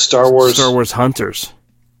it? Star Wars Hunters.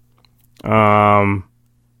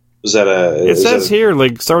 Is that It says here,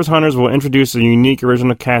 like, Star Wars Hunters will introduce a unique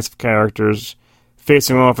original cast of characters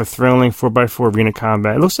facing off a thrilling 4x4 arena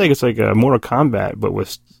combat. It looks like it's like a Mortal Kombat, but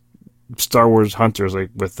with Star Wars Hunters,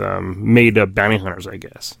 like with made-up bounty hunters, I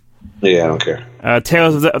guess. Yeah, I don't care.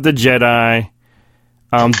 Tales of the Jedi.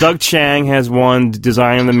 Doug Chiang has one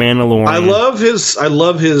designing the Mandalorian. I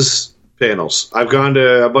love his panels. I've gone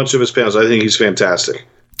to a bunch of his panels. I think he's fantastic.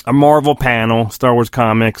 A Marvel panel, Star Wars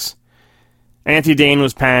comics. Anthony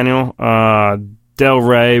Daniels panel, Del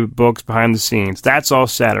Rey books behind the scenes. That's all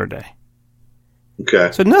Saturday.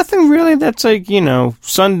 Okay. So nothing really that's like,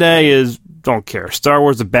 Sunday is, don't care. Star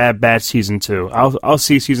Wars The Bad Batch Season 2. I'll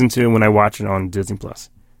see Season 2 when I watch it on Disney+.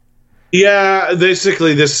 Yeah,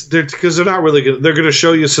 basically, because they're not really good. They're going to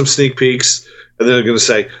show you some sneak peeks, and they're going to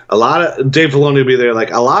say Dave Filoni will be there,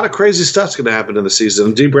 like, a lot of crazy stuff's going to happen in the season.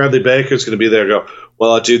 And D. Bradley Baker's going to be there and go,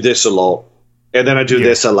 well, I do this a lot, and then I do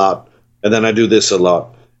this a lot, and then I do this a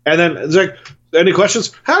lot. And then it's like, any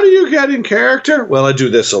questions? How do you get in character? Well, I do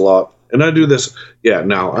this a lot, and I do this. Yeah,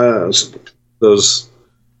 no, those.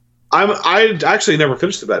 I actually never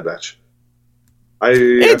finished The Bad Batch. I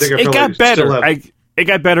think it got better. It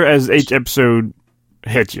got better as each episode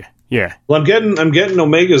hit you. Yeah. Well, I'm getting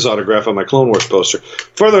Omega's autograph on my Clone Wars poster.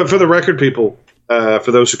 For the record, people,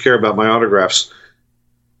 for those who care about my autographs,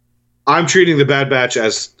 I'm treating The Bad Batch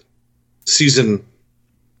as season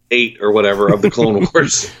 8 or whatever of the Clone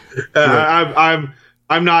Wars. I'm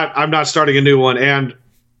not starting a new one. And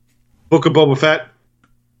Book of Boba Fett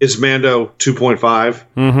is Mando 2.5.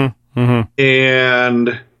 Mm-hmm. Mm-hmm.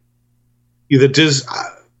 And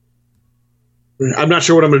I'm not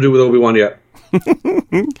sure what I'm going to do with Obi-Wan yet.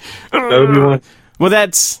 Obi-Wan. Well,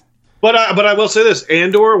 that's. But I will say this: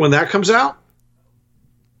 Andor, when that comes out,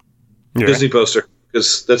 Disney poster,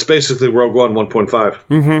 because that's basically Rogue One 1.5.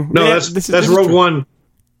 Mm-hmm. No, that's Rogue One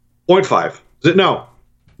 0.5. No,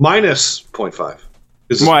 minus 0.5.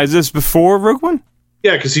 Why is this before Rogue One?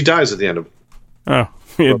 Yeah, because he dies at the end of. Oh,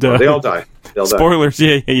 yeah, they all die. Spoilers.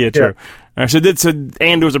 Die. Yeah, true. Yeah. So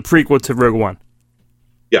Andor's a prequel to Rogue One.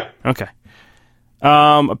 Yeah. Okay.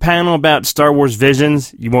 A panel about Star Wars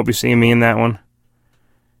Visions. You won't be seeing me in that one.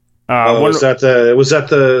 Was that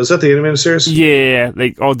the animated series? Yeah,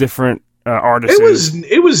 like all different artists. It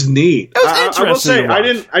was neat. It was interesting. I will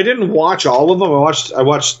say I didn't watch all of them. I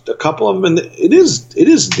watched a couple of them, and it is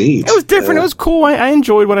neat. It was different. It was cool. I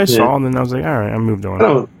enjoyed what I saw, and then I was like, all right, I moved on.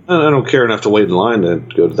 I don't care enough to wait in line to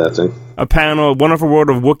go to that thing. A panel, Wonderful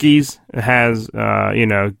World of Wookiees. It has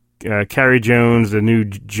Carrie Jones, the new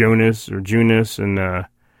Jonas, and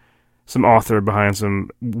some author behind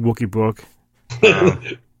some Wookiee book.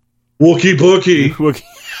 Wookie Bookie.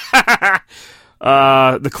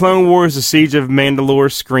 The Clone Wars, The Siege of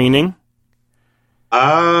Mandalore screening.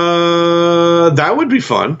 That would be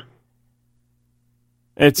fun.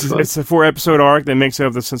 It's a 4-episode arc that makes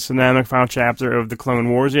up the cinematic final chapter of the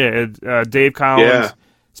Clone Wars. Yeah, Dave Collins,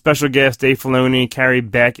 special guest Dave Filoni, Carrie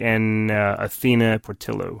Beck, and Athena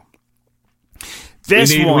Portillo.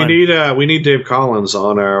 We need Dave Collins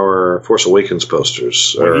on our Force Awakens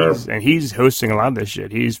posters. He's hosting a lot of this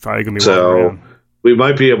shit. He's probably going to be walking around. We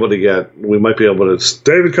might be able to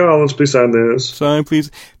David Collins, please sign this. Sign,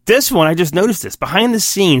 please. This one, I just noticed this. Behind the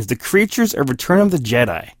scenes, the creatures of Return of the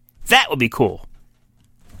Jedi. That would be cool.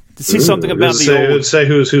 To see something about say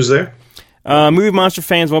who's there. Movie monster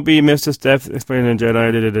fans won't be missed to death explaining the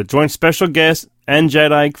Jedi. Join special guest and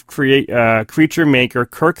Jedi creature maker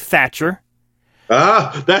Kirk Thatcher.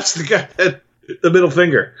 Ah, that's the guy, the middle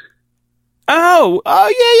finger. Oh,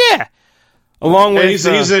 yeah. Along with he's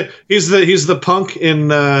the punk in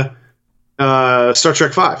Star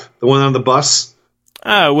Trek V, the one on the bus.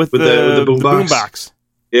 Oh, with the boombox.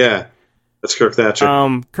 Yeah, that's Kirk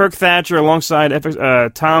Thatcher. Kirk Thatcher alongside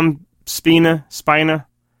Tom Spina.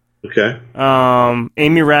 Okay.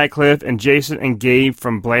 Amy Radcliffe and Jason and Gabe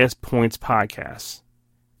from Blast Points podcast.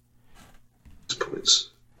 Points.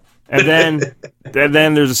 And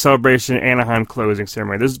then there's a celebration Anaheim closing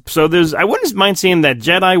ceremony. There's I wouldn't mind seeing that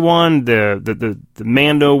Jedi one, the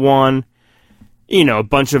Mando one, a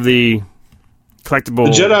bunch of the collectible.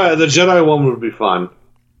 The Jedi one would be fun.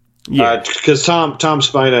 Yeah, because Tom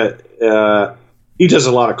Spina, he does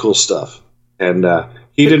a lot of cool stuff, and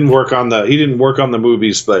he didn't work on the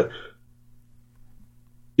movies, but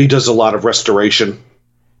he does a lot of restoration.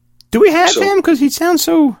 Do we have him? Because he sounds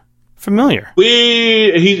so familiar.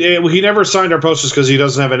 He never signed our posters because he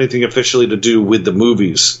doesn't have anything officially to do with the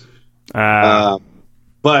movies. But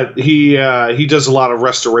he does a lot of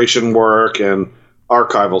restoration work and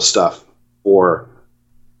archival stuff for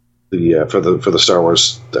the Star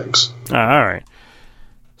Wars things. All right.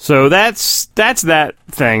 So that's that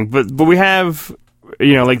thing. But we have,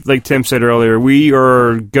 like Tim said earlier, we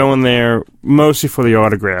are going there mostly for the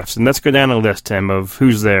autographs, and let's go down a list, Tim, of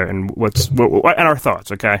who's there and what and our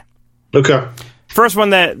thoughts. Okay. Okay. First one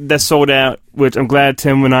that sold out, which I'm glad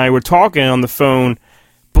Tim and I were talking on the phone,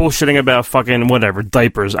 bullshitting about fucking whatever,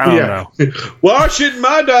 diapers. I don't know. Well, I shit in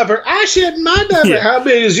my diaper. Yeah. How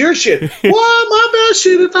big is your shit? Well, my best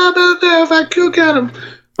shit if I cook at them.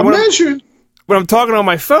 I'm measuring. when I'm talking on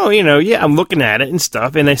my phone, I'm looking at it and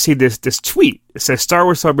stuff, and I see this tweet. It says Star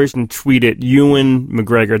Wars Celebration tweeted Ewan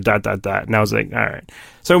McGregor ... And I was like, all right.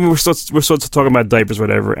 So we're still talking about diapers,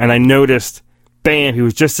 whatever. And I noticed, bam, he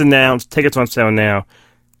was just announced. Tickets on sale now.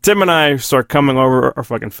 Tim and I start coming over our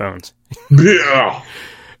fucking phones. Yeah.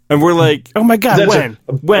 And we're like, oh my God, when?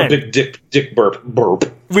 When? A big dick burp.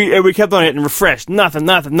 We kept on hitting refresh. Nothing.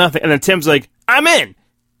 And then Tim's like, I'm in.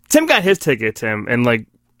 Tim got his ticket, Tim, in like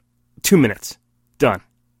 2 minutes. Done.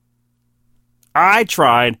 I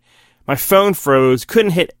tried. My phone froze.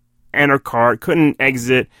 Couldn't hit enter card. Couldn't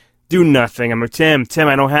exit. Do nothing. I'm like, Tim,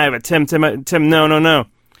 I don't have it. Tim, no.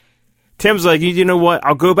 Tim's like, you know what?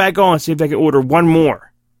 I'll go back on and see if I can order one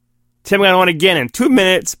more. Tim got on again in 2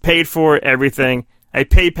 minutes. Paid for it, everything. I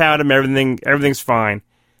PayPal'd him everything. Everything's fine.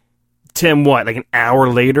 Tim, what? Like an hour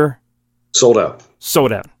later? Sold out.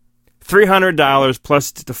 $300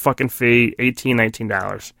 plus the fucking fee, $18,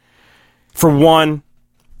 $19 for one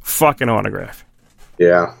fucking autograph.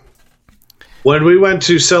 Yeah. When we went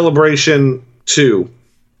to Celebration 2,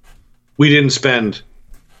 we didn't spend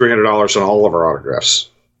 $300 on all of our autographs.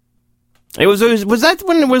 Was that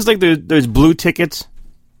when it was like those blue tickets?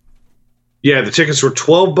 Yeah, the tickets were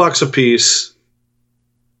 $12 a piece.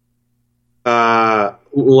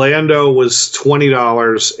 Lando was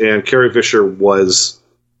 $20 and Carrie Fisher was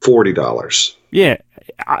 $40. Yeah,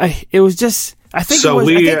 it was just. I think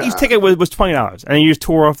each ticket was $20, and you just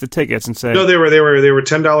tore off the tickets and said, "No, they were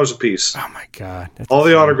 $10 a piece." Oh my God! All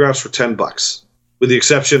the autographs were $10, with the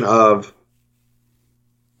exception of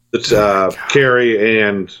the Carrie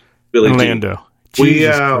and Billy and Lando. We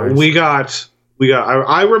got.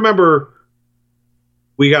 I remember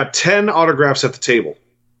we got 10 autographs at the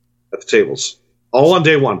tables, all on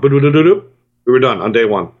day one. We were done on day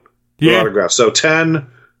one. Yeah, autographs. So 10.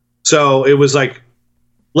 So it was like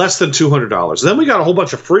less than $200. Then we got a whole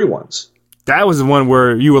bunch of free ones. That was the one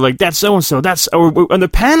where you were like, "That's so and so." And the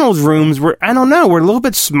panels rooms were, I don't know, were a little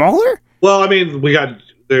bit smaller. Well, I mean, we got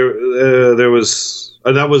there was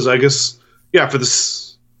that was, I guess, for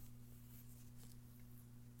this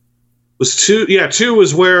was 2. Yeah, 2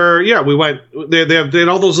 was where we went. They had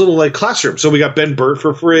all those little like classrooms. So we got Ben Burt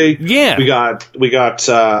for free. Yeah, we got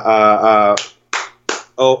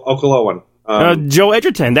Okolowan. Joe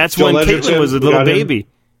Edgerton. That's when Caitlin was a little baby.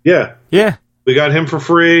 Yeah. We got him for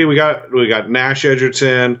free. We got Nash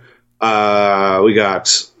Edgerton. We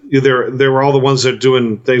got there were all the ones that are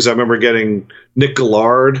doing things. I remember getting Nick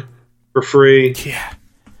Gillard for free. Yeah.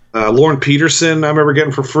 Lauren Peterson, I remember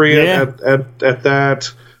getting for free at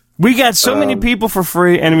that. We got so many people for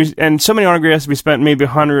free, and so many autographs. We spent maybe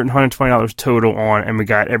 $100 and $120 total on, and we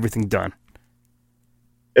got everything done.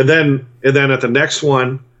 And then at the next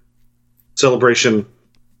one, Celebration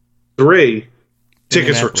 3,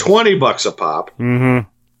 tickets were $20 a pop, and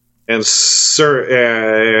then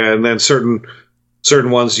certain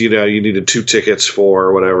ones, you needed 2 tickets for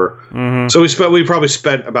or whatever. Mm-hmm. So we probably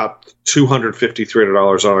spent about $250,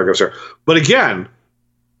 $300 on autographs there. But again,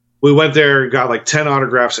 we went there, got like 10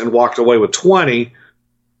 autographs, and walked away with 20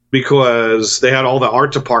 because they had all the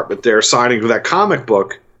art department there signing for that comic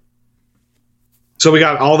book. So we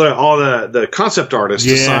got all the concept artists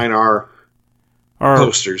to sign our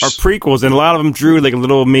posters, our prequels, and a lot of them drew like a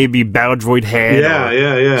little maybe Bowdroid head,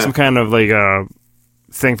 some kind of like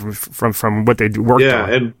thing from what they worked on. Yeah,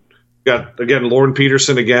 and got again Lauren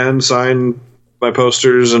Peterson again signed my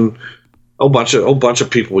posters, and a bunch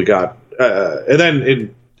of people we got, and then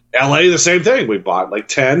in LA the same thing. We bought like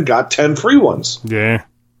 10, got 10 free ones. Yeah,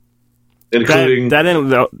 including that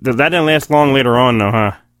didn't last long later on, though,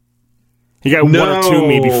 huh? You got 1 or 2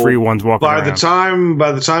 maybe free ones walking around.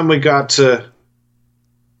 By the time we got to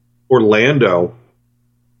Orlando,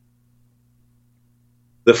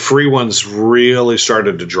 the free ones really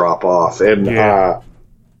started to drop off, and a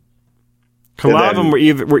lot of them were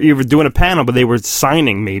either doing a panel, but they were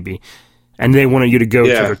signing maybe, and they wanted you to go to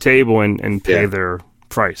their table and pay their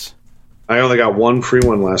price. I only got 1 free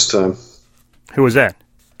one last time. Who was that?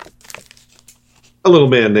 A little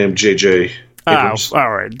man named JJ. Oh,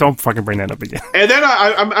 all right. Don't fucking bring that up again. And then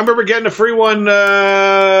I remember getting a free one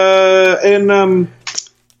in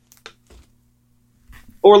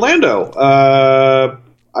Orlando.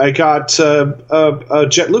 I got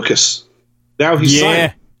Jet Lucas. Now he's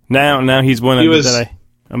signed. Now he's one that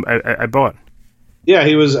I bought. Yeah,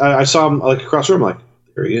 he was. I saw him like across the room. Like,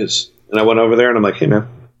 there he is. And I went over there and I'm like, hey man.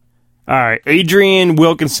 All right, Adrienne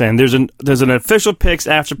Wilkinson. There's an official picks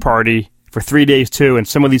after party for 3 days too, and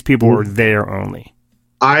some of these people were there only.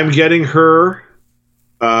 I'm getting her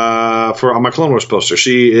on my Clone Wars poster.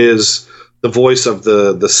 She is the voice of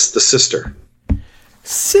the sister.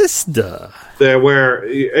 Sister. There, where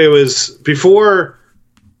it was before.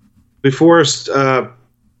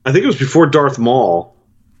 I think it was before Darth Maul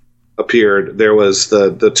appeared. There was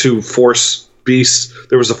the two Force beasts.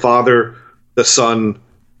 There was the father, the son,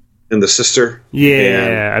 and the sister.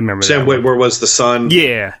 Yeah, I remember. Sam Witwer was the son.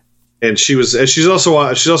 Yeah, and she's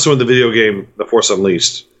also in the video game The Force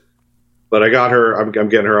Unleashed. But I got her. I'm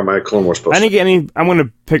getting her on my Clone Wars poster. I didn't get any. I'm going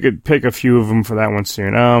to pick a few of them for that one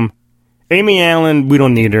soon. Amy Allen, we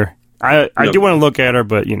don't need her. I do want to look at her,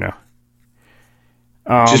 but you know.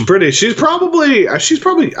 She's pretty. She's probably. I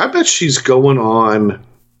bet she's going on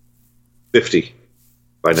 50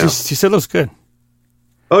 by now. She said looks good.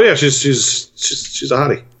 Oh yeah, she's a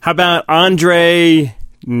hottie. How about Andre?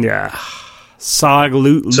 Yeah,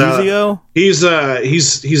 Sagluzio? He's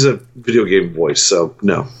a video game voice, so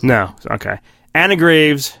no. Okay. Anna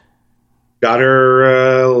Graves. Got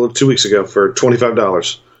her 2 weeks ago for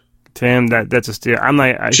 $25. Tim, that's a steal.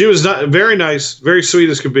 She was very nice, very sweet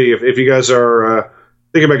as could be. If you guys are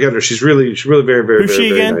thinking about getting her, she's really very very Who's very, she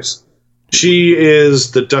very again? nice. She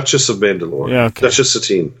is the Duchess of Mandalore. Yeah, okay. Duchess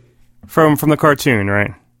Satine. From the cartoon,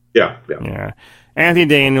 right? Yeah. Anthony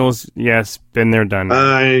Daniels, yes, been there, done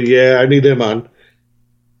that. Yeah, I need him on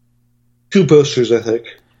 2 posters, I think.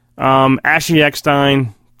 Ashley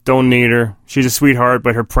Eckstein, don't need her. She's a sweetheart,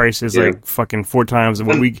 but her price is like fucking 4 times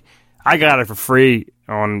what we. I got her for free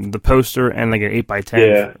on the poster and like an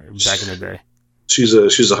 8x10 back in the day. She's a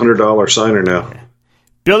 $100 signer now. Yeah.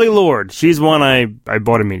 Billy Lord, she's one I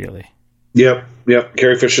bought immediately. Yep.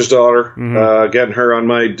 Carrie Fisher's daughter. Mm-hmm. Getting her on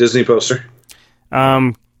my Disney poster.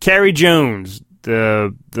 Carrie Jones,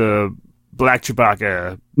 the Black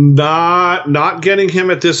Chewbacca. Not getting him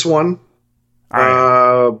at this one.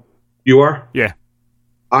 You are? Yeah.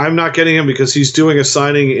 I'm not getting him because he's doing a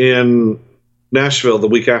signing in Nashville the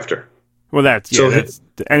week after. Well,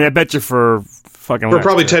 and I bet you for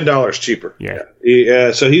probably $10 cheaper. Yeah.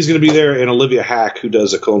 So he's going to be there, and Olivia Hack, who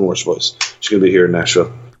does a Clone Wars voice, she's going to be here in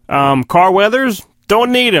Nashville. Carl Weathers,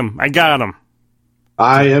 don't need him. I got him.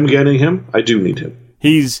 I am getting him. I do need him.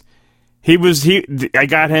 I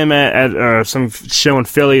got him at some show in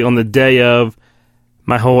Philly on the day of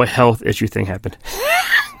my whole health issue thing happened.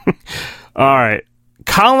 All right.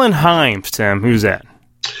 Colin Himes, Tim, who's that?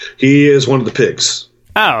 He is one of the pigs.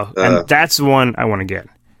 Oh, and that's the one I want to get.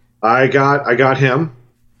 I got him.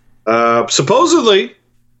 Supposedly,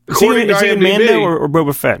 according to IMDb, is he Mando or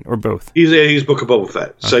Boba Fett or both? He's Book of Boba Fett.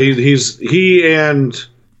 Okay. So he and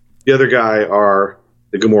the other guy are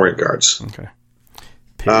the Gamorrean guards. Okay.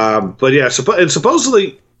 But yeah,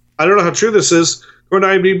 supposedly, I don't know how true this is.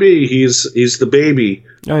 According to IMDb, he's the baby.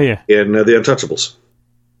 Oh yeah. In the Untouchables,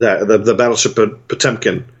 the Battleship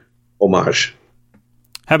Potemkin homage.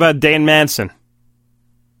 How about Dan Manson?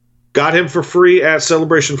 Got him for free at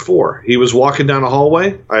Celebration 4. He was walking down a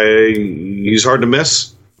hallway. He's hard to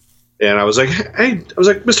miss. And I was like, hey,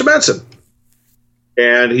 Mr. Manson.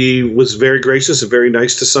 And he was very gracious and very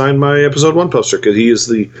nice to sign my Episode 1 poster because he is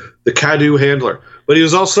the Cadu handler. But he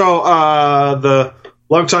was also the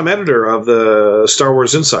longtime editor of the Star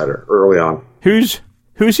Wars Insider early on. Who's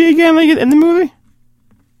he again in the movie?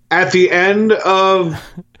 At the end of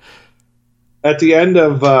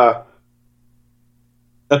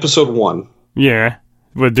Episode 1. Yeah.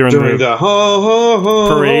 But during the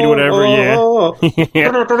parade, whatever,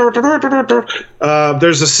 yeah.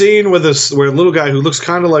 There's a scene where a little guy who looks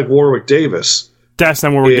kind of like Warwick Davis. That's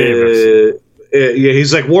not Warwick Davis. Yeah,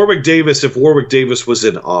 he's like Warwick Davis if Warwick Davis was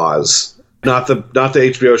in Oz. Not the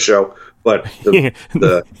HBO show, but we're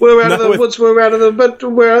out of the woods, we're out of the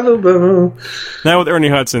Not with Ernie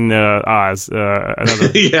Hudson, Oz.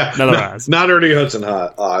 Another Oz. Not Ernie Hudson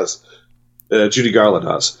Oz. Judy Garland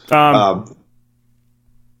Oz.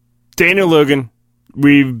 Daniel Logan,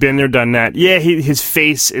 we've been there, done that. Yeah, his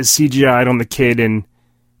face is CGI'd on the kid in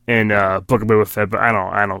Book of Boba Fett, but I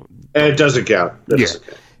don't. It doesn't count.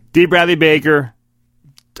 D. Bradley Baker,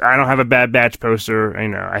 I don't have a Bad Batch poster.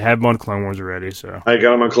 I have him on Clone Wars already, so I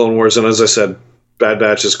got him on Clone Wars, and as I said, Bad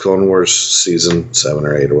Batch is Clone Wars season 7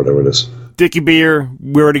 or 8 or whatever it is. Dickie Beer,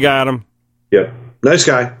 we already got him. Yep, nice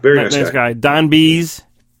guy, very nice guy. Don Bees.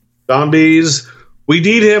 We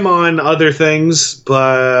need him on other things,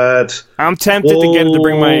 but I'm tempted to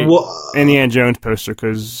bring my Indiana Jones poster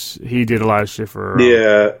because he did a lot of shit for.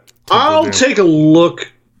 Yeah, I'll take a look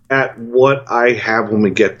at what I have when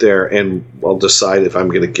we get there, and I'll decide if I'm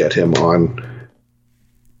going to get him on.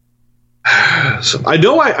 So I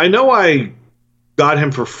know I got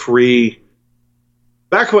him for free.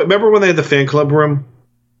 Remember when they had the fan club room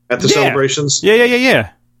at the celebrations?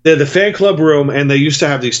 Yeah. They had the fan club room, and they used to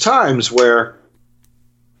have these times where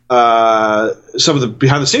some of the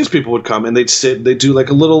behind the scenes people would come and they'd sit, they'd do like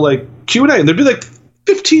a little like Q&A, and there'd be like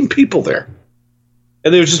 15 people there.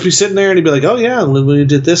 And they would just be sitting there, and he'd be like, "Oh yeah, we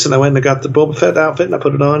did this, and I went and I got the Boba Fett outfit, and I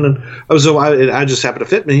put it on, and I just happened to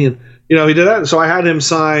fit me, and he did that." And so I had him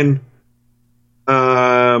sign.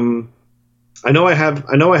 I know I have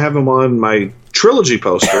him on my trilogy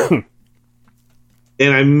poster,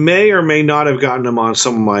 and I may or may not have gotten him on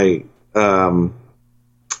some of my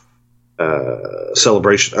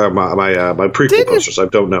celebration, my prequel posters. I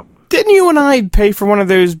don't know. Didn't you and I pay for one of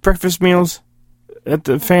those breakfast meals at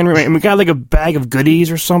the fan room, and we got like a bag of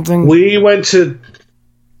goodies or something? We went to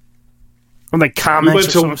like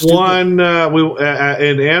comments. We went to one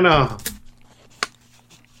in Anna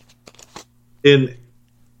in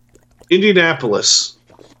Indianapolis,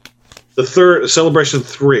 the third celebration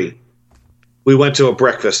 3. We went to a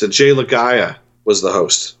breakfast, and Jay Lagaya was the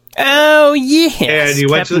host. Oh yes, and you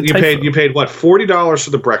paid what, $40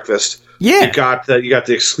 for the breakfast? Yeah, you got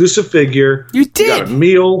the exclusive figure. You did. You got a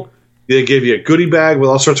meal. They gave you a goodie bag with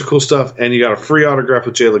all sorts of cool stuff, and you got a free autograph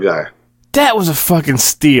with Jay Lagaya. That was a fucking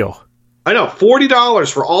steal. I know,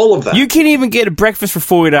 $40 for all of that. You can't even get a breakfast for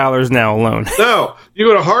 $40 now alone. No, you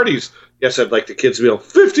go to Hardee's. Yes, I'd like the kids' meal.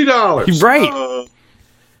 $50. Right.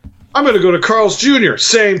 I'm going to go to Carl's Jr.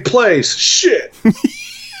 Same place. Shit.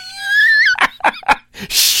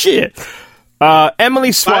 Shit.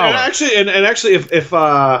 Emily Swallow. Actually, if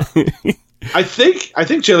I think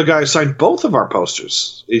Jay Lagaya signed both of our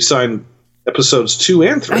posters. He signed episodes 2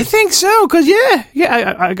 and 3. I think so, because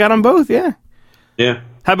I got them both. Yeah.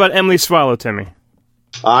 How about Emily Swallow, Timmy?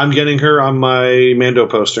 I'm getting her on my Mando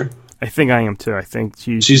poster. I think I am too. I think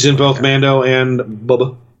she's in both Mando and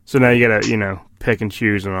Bubba. So now you gotta pick and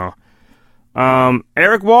choose and all.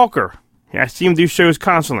 Eric Walker. I see him do shows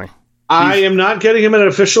constantly. I am not getting him an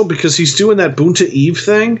official because he's doing that Boonta Eve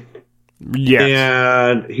thing. Yeah,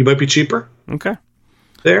 and he might be cheaper. Okay,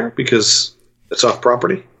 there because it's off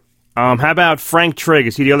property. How about Frank Trigg?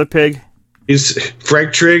 Is he the other pig? He's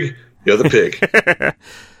Frank Trigg, the other pig.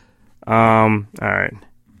 All right.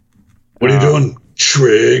 What are you doing,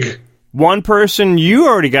 Trigg? One person you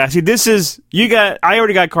already got. See, I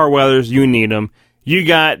already got Carl Weathers. You need him. You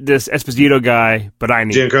got this Esposito guy, but I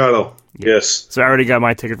need Giancarlo. Yes. So I already got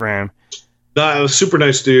my ticket for him. No, it was super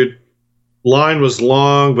nice, dude. Line was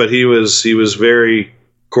long, but he was very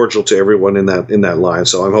cordial to everyone in that line.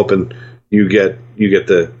 So I'm hoping you get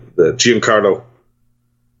the Giancarlo.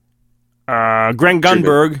 Glenn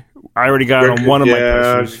Gunberg. I already got on one of my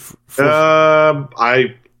posters.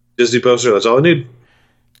 Disney poster. That's all I need.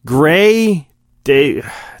 Gray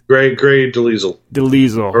DeLiesel.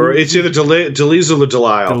 Or it's either DeLiesel or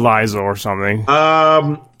Delisle. Delisle or something.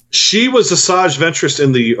 She was Asajj Ventress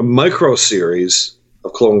in the micro series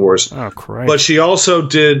of Clone Wars. Oh, Christ. But she also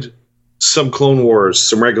did some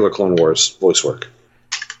regular Clone Wars voice work.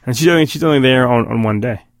 And she's only there on one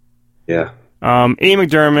day. Yeah. Ian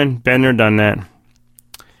McDermott, been there, done that.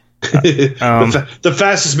 The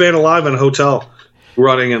fastest man alive in a hotel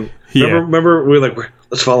running. And remember we were like,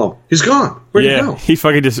 let's follow him. He's gone. Where'd he go?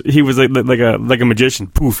 He was like a magician.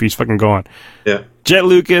 Poof, he's fucking gone. Yeah. Jet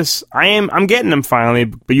Lucas, I'm getting him finally,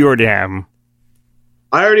 but you already have him.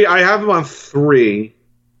 I have him on 3.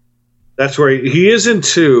 That's where he is in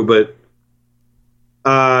 2, but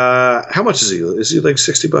how much is he? Is he like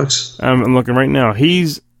 $60? I'm looking right now.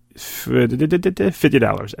 He's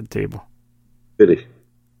 $50 at the table. 50.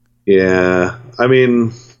 Yeah. I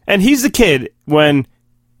mean, and he's the kid when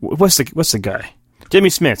what's the guy? Jimmy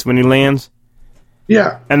Smits when he lands.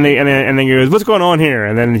 Yeah. And they goes, what's going on here?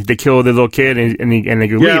 And then they kill the little kid and they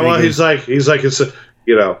go, yeah. Well, he's like it's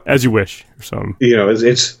as you wish or something.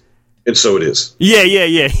 And so it is. Yeah.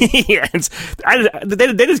 yeah.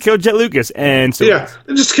 They just killed Jet Lucas, and so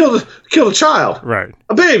they just killed a child, right?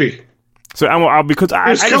 A baby. So I'll because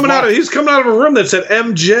he's coming out of a room that said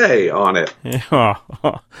MJ on it.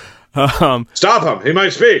 Stop him! He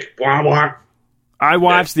might speak. Blah, blah. I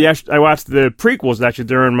watched the prequels actually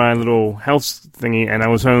during my little health thingy, and I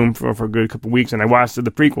was home for a good couple of weeks, and I watched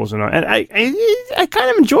the prequels, and I kind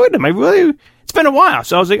of enjoyed them. It's been a while,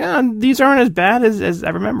 so I was like, these aren't as bad as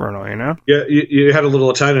I remember and all, Yeah, you had a little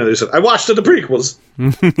Italian there. Said, I watched the prequels.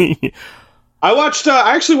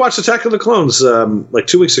 I actually watched Attack of the Clones like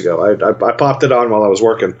 2 weeks ago. I popped it on while I was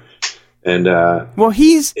working, and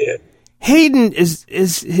Hayden is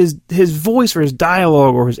his voice or his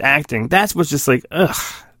dialogue or his acting. That's what's just like, ugh,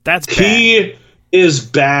 that's bad. He is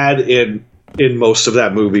bad in most of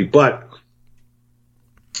that movie, but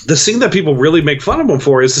the scene that people really make fun of him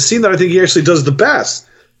for is the scene that I think he actually does the best.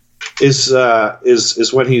 Is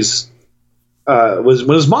when he's when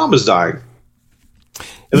his mom is dying.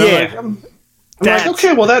 And I'm like,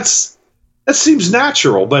 okay, well that seems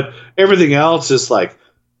natural, but everything else is like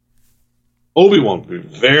Obi-Wan would be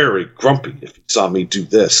very grumpy if he saw me do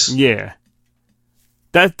this. Yeah.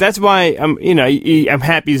 That's why I'm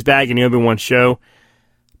happy he's back in the Obi-Wan show,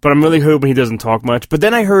 but I'm really hoping he doesn't talk much. But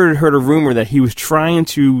then I heard a rumor that he was trying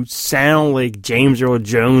to sound like James Earl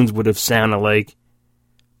Jones would have sounded like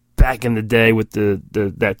back in the day with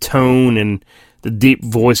that tone and the deep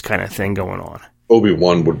voice kind of thing going on.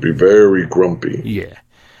 Obi-Wan would be very grumpy. Yeah.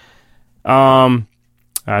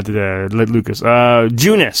 Lucas.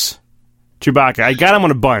 Junis. Chewbacca. I got him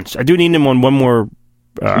on a bunch. I do need him on one more.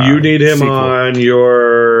 You need him sequel. On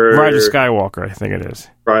your Rise of Skywalker, I think it is.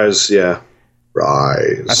 Rise, yeah.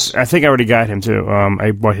 Rise. I think I already got him too.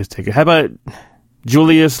 I bought his ticket. How about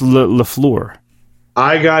Julius LaFleur?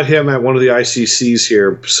 I got him at one of the ICCs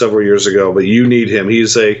here several years ago, but you need him.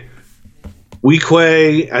 He's a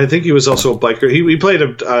Weequay. I think he was also a biker. He played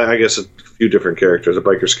I guess a few different characters, a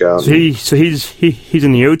biker scout. So he's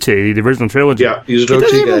in the OT, the original trilogy. Yeah, he's an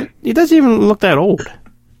OT guy. He doesn't even look that old.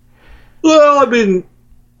 Well, I mean,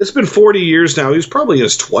 it's been 40 years now. He's probably in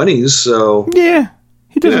his 20s, so yeah,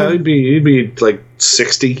 he does. Yeah, he'd be like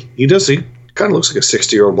 60. He kind of looks like a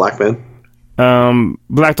 60-year-old black man.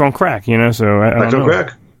 Black don't crack, So I Black don't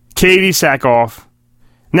crack. Katie Sackhoff.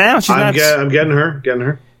 Now she's not. I'm getting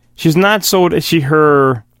her. She's not sold.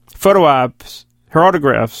 Her photo ops, her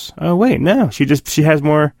autographs. Oh wait, no. She has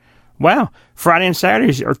more. Wow, Friday and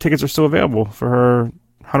Saturday, her tickets are still available for her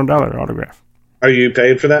 $100 autograph. Are you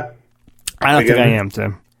paid for that? I don't think I am,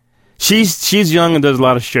 Tim. She's young and does a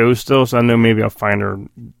lot of shows still, so I know maybe I'll find her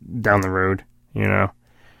down the road.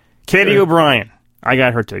 Katie O'Brien. I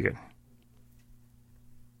got her ticket.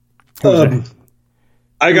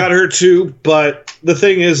 I got her too, but the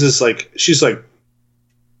thing is like she's like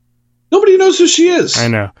nobody knows who she is. I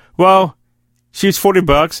know. Well, she's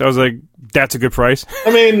 $40. I was like, that's a good price.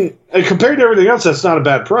 I mean, compared to everything else, that's not a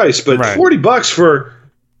bad price, but right. $40 for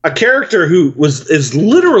a character who is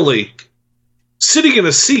literally sitting in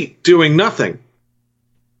a seat doing nothing.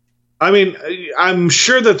 I mean, I'm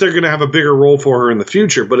sure that they're going to have a bigger role for her in the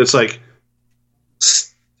future, but it's like,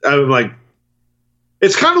 I'm like,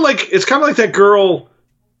 it's kind of like that girl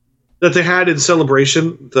that they had in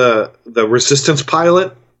Celebration, the Resistance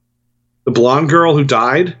pilot, the blonde girl who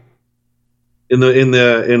died in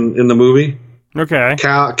the movie. Okay,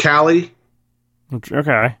 Callie.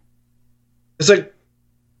 Okay, it's like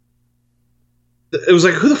it was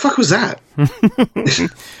like, who the fuck was that?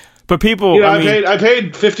 But people, I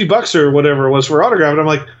paid $50 or whatever it was for autograph, and I'm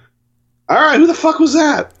like, all right, who the fuck was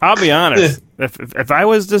that? I'll be honest. if I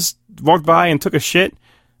was just walked by and took a shit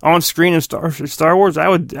on screen in Star Wars, I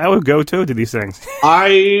would go to these things.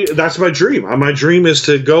 That's my dream. My dream is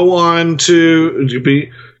to go on to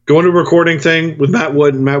a recording thing with Matt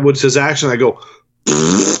Wood, and Matt Wood says action. I go,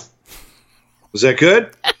 was that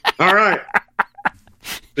good? All right.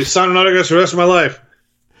 They signed an autograph for the rest of my life.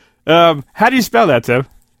 How do you spell that, Tim?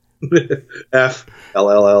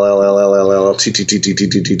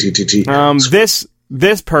 FLLLLLLLTTTTTTTT.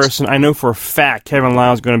 This person, I know for a fact, Kevin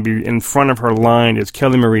Lyle's going to be in front of her line is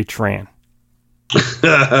Kelly Marie Tran.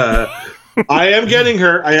 I am getting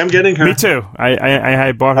her. Me too.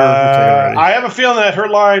 I bought her. I have a feeling that her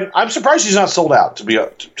line. I'm surprised she's not sold out.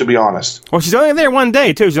 To be honest. Well, she's only there one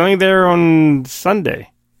day too. She's only there on Sunday.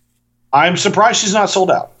 I'm surprised she's not sold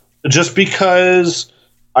out. Just because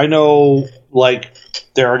I know, like,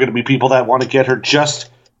 there are going to be people that want to get her just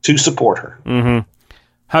to support her. Mm-hmm.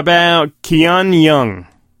 How about Keon Young?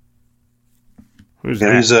 Who's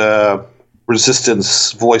that? He's a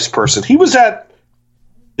Resistance voice person. He was at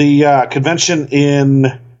the convention in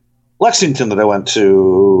Lexington that I went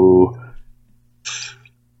to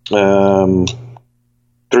 3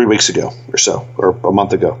 weeks ago or so, or a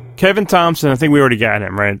month ago. Kevin Thompson, I think we already got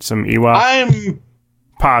him, right? Some Ewok. I'm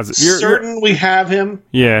positive. Certain we have him.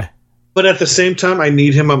 Yeah. But at the same time, I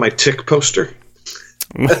need him on my Tick poster.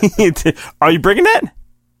 Are you bringing that?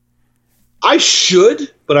 I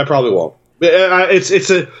should, but I probably won't.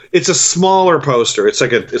 It's a smaller poster. It's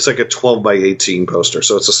like a 12 by 18 poster,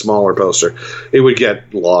 so it's a smaller poster. It would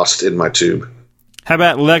get lost in my tube. How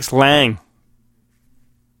about Lex Lang?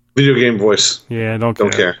 Video game voice. Yeah, don't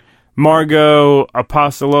care. Margot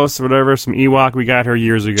Apostolos or whatever, some Ewok. We got her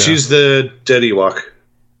years ago. She's the dead Ewok.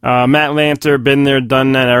 Matt Lanter, been there,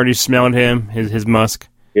 done that. I already smelled him, his musk.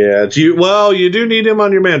 Yeah. You do need him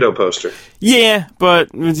on your Mando poster. Yeah, but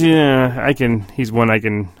he's one I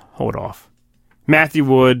can hold off. Matthew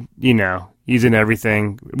Wood, he's in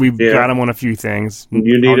everything. We've got him on a few things.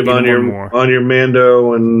 You need him on your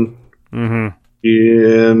Mando and Rise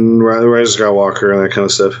of Skywalker and that kind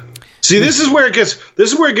of stuff. See, this is where it gets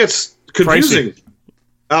confusing.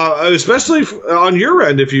 Especially on your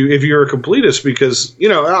end, if you're a completist, because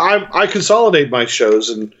I consolidate my shows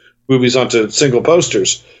and movies onto single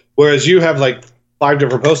posters, whereas you have like 5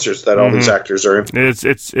 different posters that all these actors are in.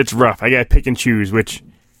 It's rough. I gotta pick and choose. Which,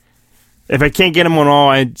 if I can't get them on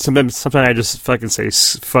all, sometimes I just fucking say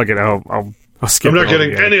fuck it. I'll skip. I'm not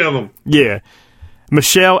getting any of them. Yeah,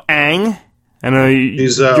 Michelle Ang. I know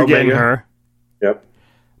you're getting her. Yep.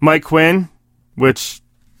 Mike Quinn, which.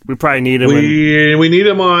 We probably need him. We need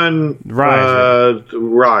him on Rise.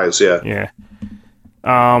 Rise, yeah. Yeah.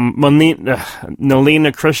 Nolina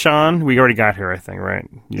Krishan, we already got her, I think, right?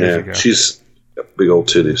 Years ago. She's big old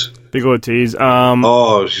titties. Big old titties.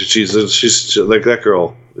 She's like, that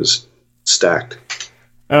girl is stacked.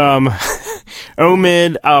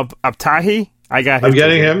 Omid Abtahi, I got him. I'm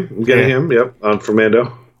getting him. Yep, on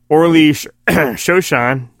Fernando. Orly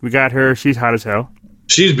Shoshan, we got her. She's hot as hell.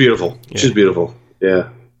 She's beautiful. Yeah. She's beautiful. Yeah.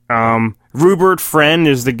 Rupert Friend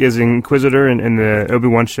is the Inquisitor in the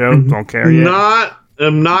Obi-Wan show. Don't care yet.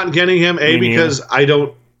 I'm not getting him, because I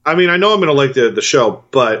know I'm going to like the show,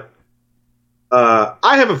 but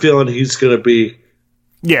I have a feeling he's going to be...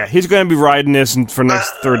 Yeah, he's going to be riding this for the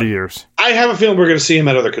next 30 years. I have a feeling we're going to see him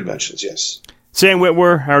at other conventions, yes. Sam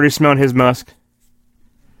Witwer, I already smelled his musk.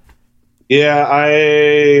 Yeah,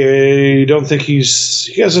 I don't think he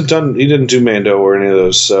didn't do Mando or any of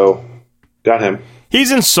those, so got him. He's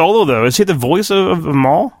in Solo, though. Is he the voice of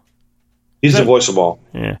Maul? He's the voice of Maul.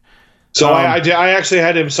 Yeah. So I actually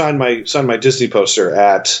had him sign my Disney poster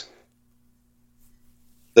at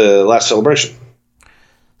the last celebration.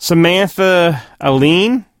 Samantha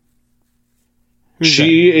Aline?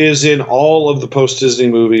 She is in all of the post-Disney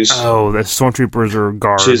movies. Oh, the Stormtroopers are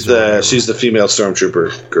guards. She's the female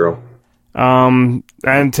Stormtrooper girl.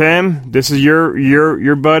 And Tim, this is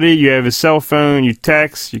your buddy. You have his cell phone. You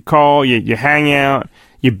text. You call. You hang out.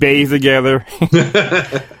 You bathe together.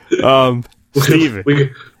 Steven.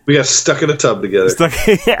 We got stuck in a tub together.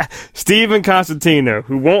 Steven Constantino,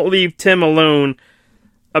 who won't leave Tim alone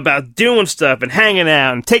about doing stuff and hanging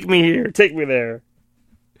out and take me here, take me there.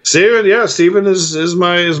 Steven is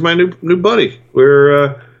my new buddy.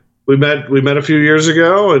 We met a few years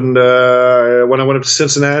ago, and when I went up to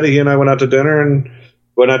Cincinnati, he and I went out to dinner and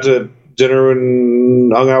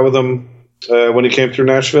hung out with him when he came through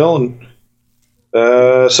Nashville, and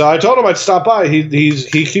so I told him I'd stop by. He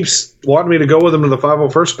keeps wanting me to go with him to the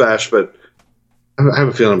 501st Bash, but I have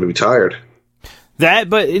a feeling I'm gonna be tired.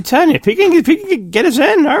 But it's telling you, if he can get us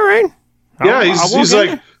in, all right.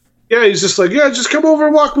 He's just like, just come over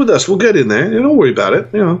and walk with us. We'll get in there. Don't worry about it.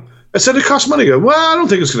 I said it costs money. Well, I don't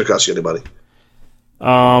think it's going to cost you anybody.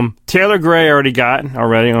 Taylor Gray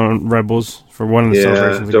on Rebels for one of the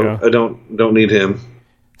celebrations ago. I don't need him.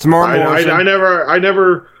 Tomorrow morning. I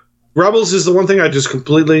never. Rebels is the one thing I just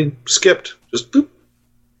completely skipped. Just boop,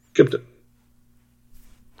 skipped it.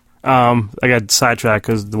 I got sidetracked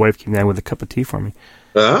because the wife came down with a cup of tea for me.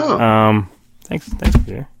 Oh. Thanks,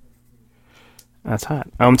 dear. That's hot.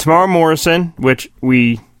 Tomorrow Morrison, which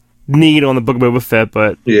we need on the Book of Boba Fett,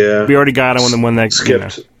 but we already got him on the one that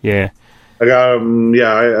skipped. I got him.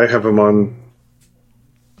 I have him on.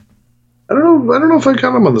 I don't know if I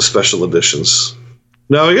got him on the special editions.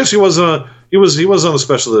 No, I guess he was on the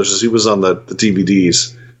special editions. He was on the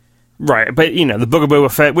DVDs. Right, but the Book of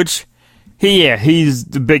Boba Fett, which he's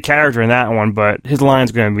the big character in that one, but his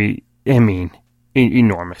line's going to be,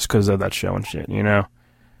 enormous because of that show and shit.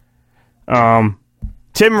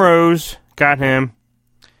 Tim Rose, got him.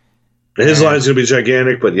 His line's going to be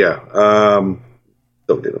gigantic, but don't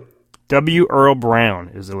get him. W. Earl Brown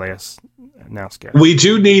is the last announced guest. We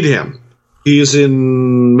do need him. He is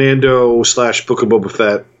in Mando / Book of Boba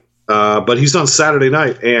Fett, but he's on Saturday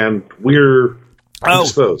night, and we're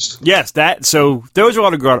exposed. Yes, so those are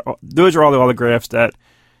all the autographs that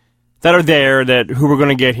are there who we're going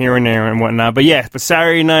to get here and there and whatnot. But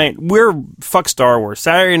Saturday night, fuck Star Wars.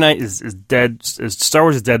 Saturday night is dead. Star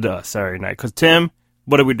Wars is dead to us Saturday night. Because Tim,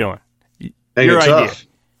 what are we doing? Your idea.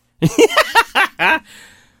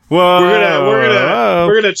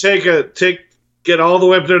 We're gonna get all the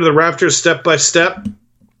way up there to the rafters step by step.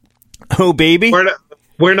 Oh baby,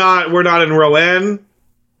 we're not in row N.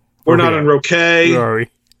 We're not in row K. Sorry.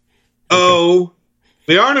 O.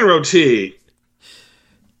 We aren't in row T.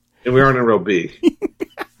 And we aren't in row B.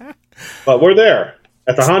 But we're there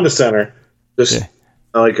at the Honda Center, just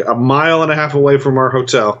like a mile and a half away from our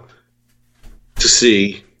hotel, to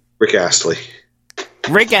see Rick Astley.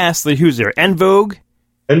 Rick Astley, who's there? En Vogue.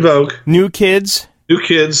 New Kids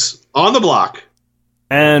on the block.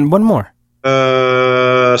 And one more.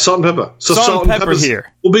 Salt and Pepper. So Salt and Pepper's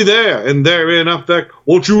here. We'll be there, and they're in effect.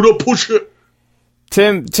 Want you to push it.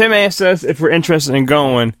 Tim asked us if we're interested in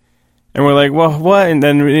going, and we're like, well, what? And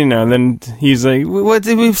then then he's like, what?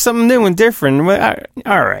 We have something new and different.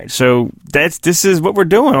 All right, so this is what we're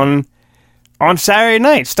doing on Saturday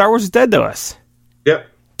night. Star Wars is dead to us. Yep.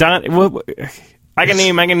 I can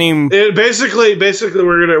name. Basically,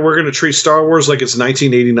 we're gonna treat Star Wars like it's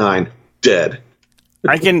 1989, dead.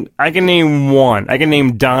 I can name one. I can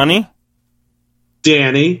name Donnie.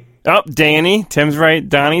 Danny. Oh, Danny. Tim's right.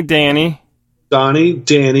 Donnie, Danny. Donnie,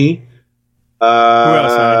 Danny. Who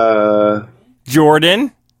else?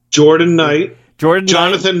 Jordan. Jordan Knight.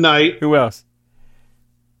 Jonathan Knight. Who else?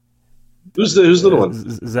 Who's the little one?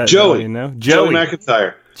 Is that Joey? Joey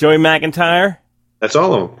McIntyre. Joey McIntyre. That's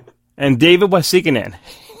all of them. And David Wasikanen.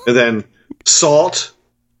 And then Salt.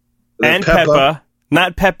 And Peppa.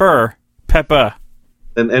 Not Pepper. Peppa.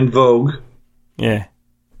 And Vogue. Yeah.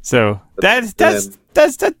 So that's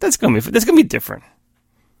gonna be different.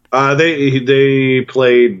 They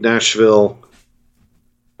played Nashville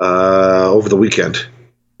over the weekend,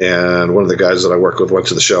 and one of the guys that I work with went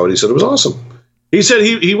to the show, and he said it was awesome. He said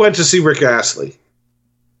he went to see Rick Astley,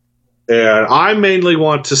 and I mainly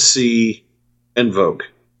want to see En Vogue.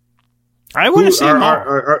 I want to see them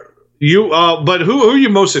all. But who are you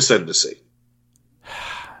most excited to see?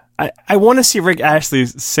 I want to see Rick Astley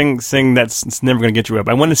sing That's Never Gonna Get You Up.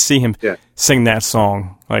 I want to see him sing that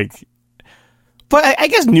song. But I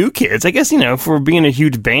guess new kids. I guess, for being a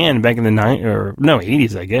huge band back in the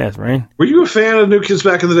 80s, I guess, right? Were you a fan of New Kids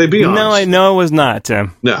back in the day? Be honest. No, I was not,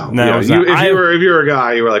 Tim. No, I was not. If you were a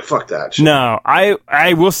guy, you were like, fuck that shit. No,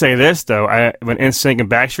 I will say this, though. When NSYNC and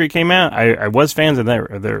Backstreet came out, I was fans of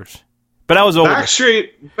theirs. But I was older.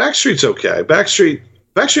 Backstreet's okay.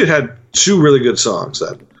 Backstreet had two really good songs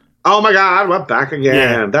then. Oh my God, we're back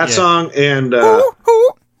again. Song and I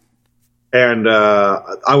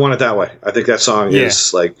Want It That Way. I think that song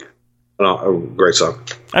is a great song.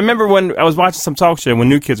 I remember when I was watching some talk show when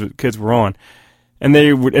New Kids were on, and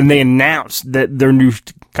they announced that their new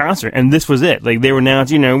concert, and this was it. They were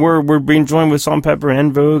announced, we're being joined with Salt and Pepper and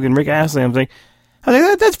En Vogue and Rick Astley. I was like,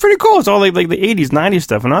 that's pretty cool. It's all like the 80s, 90s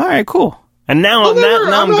stuff, and all right, cool. And now I'm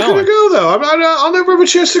not going to go, though. I'll never have a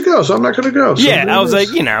chance to go, so I'm not going to go. So I was like,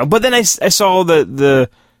 but then I saw the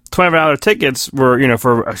 $12 tickets were,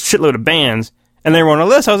 for a shitload of bands, and they were on a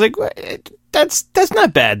list. I was like, that's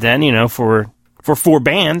not bad then, for 4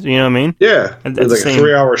 bands, you know what I mean? Yeah, it's like a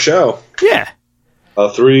 3-hour show. Yeah. A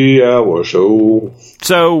 3-hour show.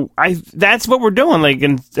 So that's what we're doing,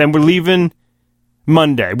 and we're leaving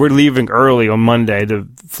Monday. We're leaving early on Monday to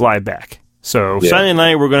fly back. So Sunday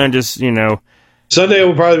night we're gonna just Sunday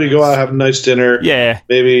we'll probably go out, have a nice dinner. Yeah,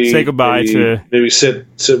 maybe say goodbye maybe sit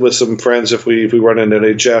with some friends if we run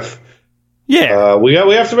into Jeff. Yeah, we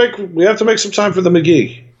have to make some time for the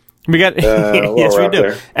McGee. We got yes we do.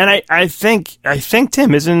 There. And I think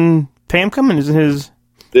Tim isn't Pam coming? Isn't his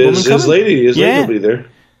lady will be there.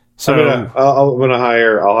 So I'll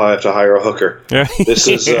have to hire a hooker. This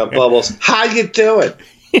is Bubbles. How you doing?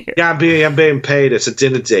 Yeah, I'm being paid. It's a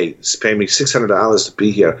dinner date. It's paying me $600 to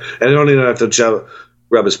be here, and I don't even have to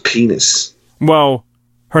rub his penis. Well,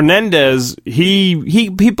 Hernandez, he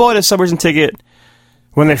bought a subversion ticket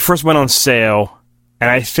when they first went on sale, and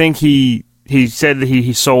I think he said that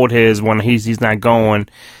he sold his when he's not going,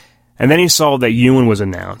 and then he saw that Ewan was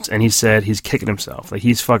announced, and he said he's kicking himself.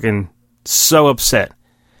 He's fucking so upset.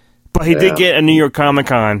 But he did get a New York Comic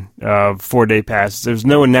Con 4-day pass. There's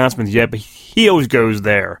no announcements yet, but he always goes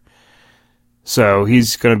there. So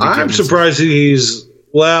he's going to be. I'm surprised he's.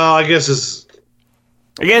 Well, I guess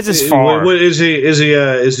it's far. What is he? Is he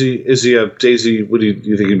a Daisy? What do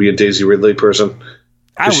you think he'd be a Daisy Ridley person?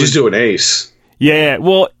 She's doing Ace. Yeah.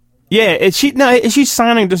 Well, yeah. Is she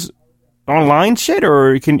signing just online shit,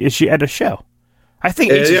 or is she at a show? I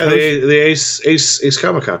think. The Ace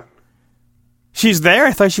Comic Con. She's there?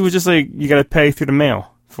 I thought she was just you got to pay through the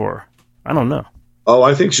mail for her. I don't know. Oh,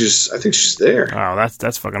 I think she's there. Oh,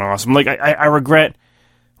 that's fucking awesome. I regret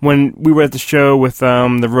when we were at the show with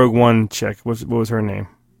the Rogue One chick. What was her name?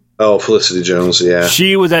 Oh, Felicity Jones. Yeah,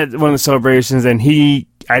 she was at one of the celebrations, and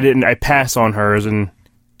I passed on hers, and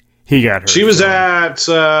he got her. She was at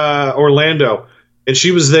Orlando, and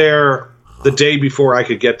she was there the day before I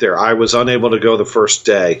could get there. I was unable to go the first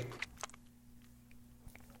day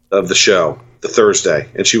of the show. The Thursday,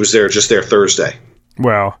 and she was there Thursday.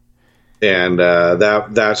 Wow. And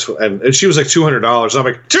that's she was like $200. I'm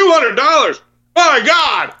like, $200? Oh my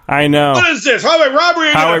God! I know. What is this? Highway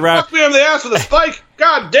robbery? Fuck me on the ass with a spike?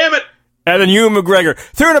 God damn it! And then Ewan McGregor,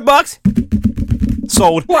 $300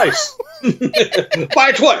 sold twice.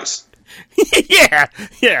 Buy twice.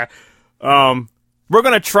 Yeah. We're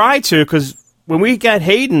gonna try to, because when we got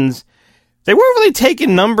Hayden's, they weren't really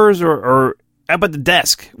taking numbers or up at the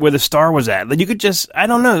desk where the star was at. Like, you could just, I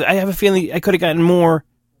don't know. I have a feeling I could have gotten more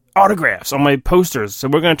autographs on my posters. So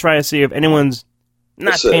we're going to try to see if anyone's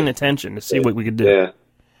not paying attention to see what we could do. Yeah.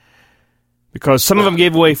 Because some of them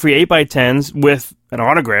gave away free 8x10s with an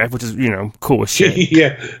autograph, which is, cool as shit.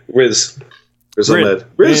 Yeah. Riz Ahmed.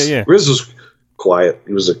 Riz was quiet.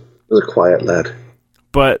 He was a quiet lad.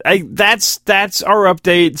 But that's our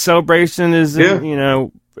update. Celebration is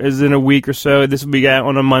is in a week or so. This will be out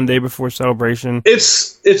on a Monday before Celebration.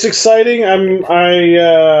 It's exciting.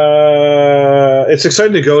 It's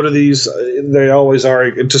exciting to go to these. They always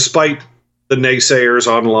are, despite the naysayers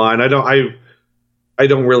online. I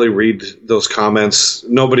don't really read those comments.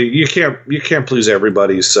 You can't please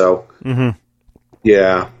everybody. So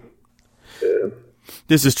yeah.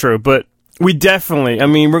 This is true, but we definitely,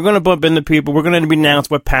 we're going to bump into people. We're going to announce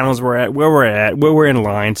what panels we're at, where we're in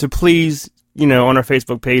line. So please, on our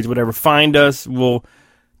Facebook page, whatever, find us. We'll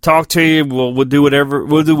talk to you. We'll do whatever.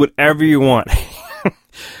 We'll do whatever you want.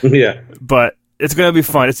 Yeah. But it's going to be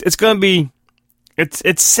fun. It's going to be,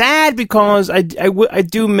 it's sad because I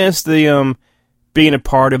do miss the, being a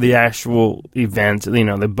part of the actual event,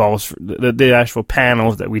 the balls, the actual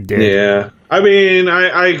panels that we did. Yeah.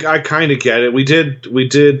 I kind of get it. We did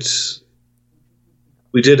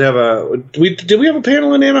have did we have a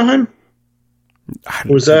panel in Anaheim?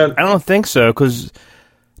 Was that? I don't think so. Cause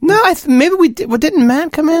maybe we did. Well, didn't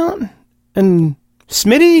Matt come out and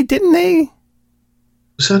Smitty? Didn't they?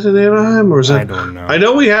 Was that in Anaheim or was that? I don't know. I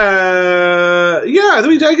know we had. Yeah,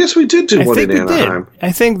 I guess we did do one in Anaheim.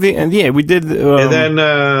 I think we did.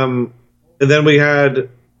 And then we had.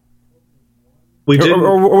 We did.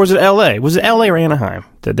 Or was it L.A.? Was it L.A. or Anaheim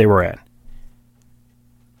that they were at?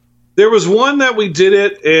 There was one that we did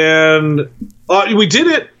it, and we did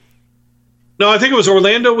it. No, I think it was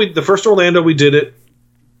Orlando. The first Orlando we did it.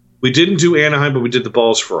 We didn't do Anaheim, but we did the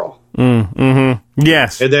Balls for All.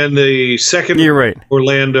 Yes. And then the second You're right.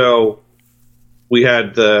 Orlando, we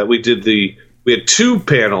had two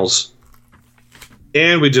panels,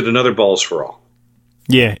 and we did another Balls for All.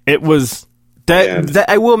 Yeah, it was that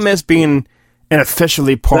I will miss being an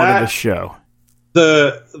officially part of the show.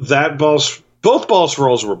 Both Balls for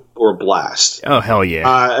Alls were a blast. Oh hell yeah!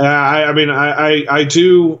 I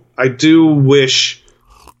do wish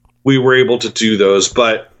we were able to do those,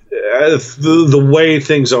 but the way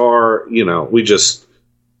things are, we just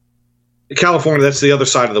California. That's the other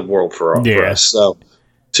side of the world for us. So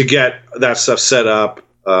to get that stuff set up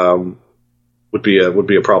would be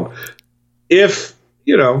a problem. If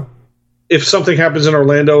something happens in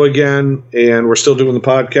Orlando again, and we're still doing the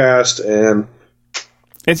podcast, and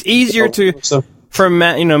it's easier for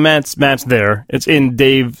Matt. Matt's there. It's in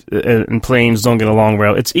Dave and Plains don't get along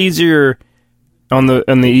well. It's easier on the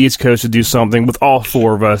East Coast to do something with all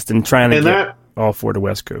four of us than trying to get all four to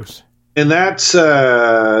West Coast. And that's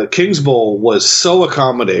Kings Bowl was so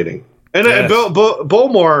accommodating, and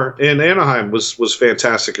Bowmore in Anaheim was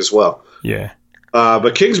fantastic as well. Yeah,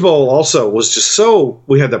 but Kings Bowl also was just so.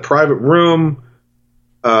 We had that private room.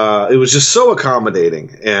 It was just so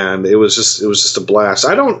accommodating, and it was just a blast.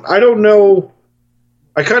 I don't know.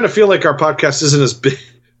 I kind of feel like our podcast isn't as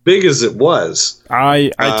big as it was.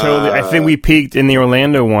 I think we peaked in the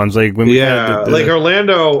Orlando ones. Like when we had like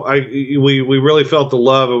Orlando, we really felt the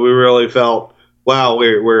love, and we really felt wow,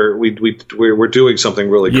 we're doing something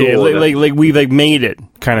really cool. Yeah, like we made it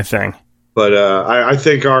kind of thing. But I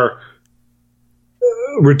think our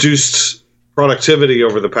reduced productivity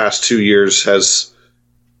over the past 2 years has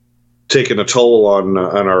taken a toll on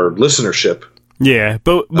our listenership. Yeah,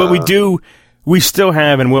 but we still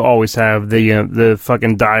have and we'll always have the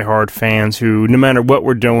fucking diehard fans who, no matter what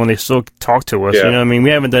we're doing, they still talk to us. Yeah. We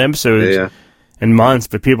haven't done episodes in months,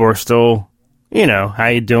 but people are still, how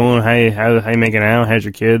you doing? How you making out? How's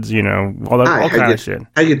your kids? All kind of shit.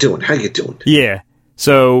 How you doing? Yeah.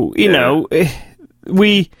 So we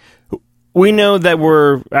know that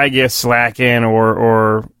we're, I guess, slacking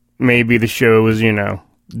or maybe the show is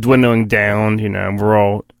dwindling down. We're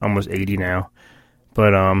all almost 80 now,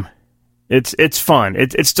 but it's fun.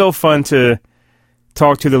 It's still fun to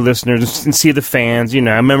talk to the listeners and see the fans. I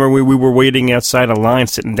remember we were waiting outside a line,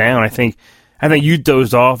 sitting down. I think you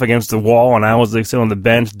dozed off against the wall, and I was still on the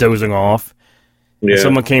bench dozing off. Yeah. And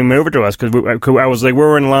someone came over to us because I was like,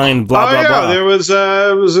 we're in line. Blah blah blah. There were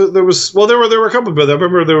a couple of them. I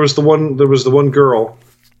remember there was the one girl.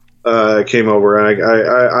 Came over, and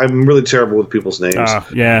I'm really terrible with people's names.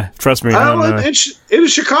 Yeah, trust me. In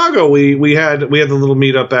Chicago, we had the little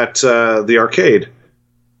meetup at the arcade.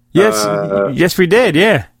 Yes, we did.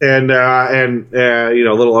 Yeah, and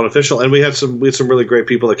a little unofficial, and we had some really great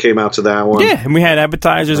people that came out to that one. Yeah, and we had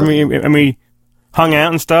appetizers, and we hung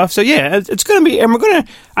out and stuff. So yeah, it's going to be, and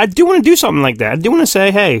I do want to do something like that. I do want to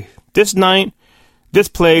say, hey, this night, this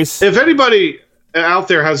place. If anybody out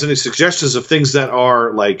there has any suggestions of things that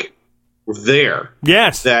are like there,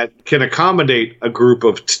 yes, that can accommodate a group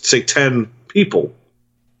of say 10 people,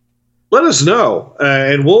 let us know,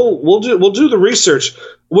 and we'll do the research.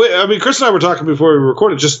 Chris and I were talking before we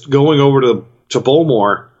recorded, just going over to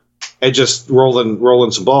Bullmore and just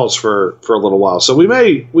rolling some balls for a little while. So we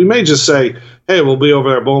may just say, hey, we'll be over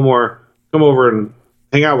there at Bullmore. Come over and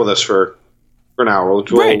hang out with us for an hour. We'll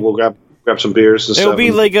grab some beers and stuff. It'll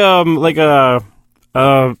be like a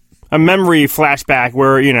memory flashback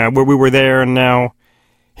where we were there and now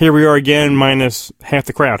here we are again minus half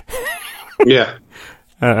the crowd. Yeah,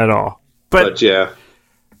 at all. But yeah,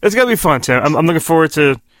 it's gonna be fun, Tim. I'm looking forward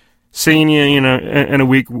to seeing you, in a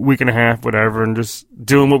week and a half, whatever, and just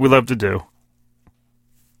doing what we love to do.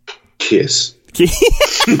 Kiss.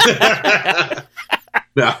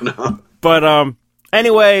 No. But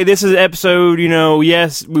anyway, this is episode.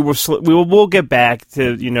 Yes, we'll get back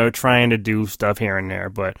to trying to do stuff here and there.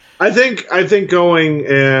 But I think going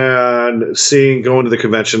and going to the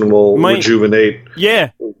convention will rejuvenate.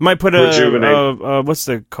 Yeah, might put a what's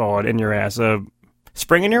the called in your ass? A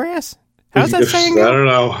spring in your ass? How's that saying? I don't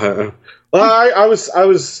know. Well, I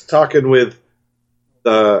was talking with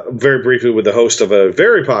very briefly with the host of a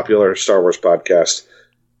very popular Star Wars podcast.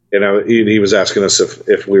 He was asking us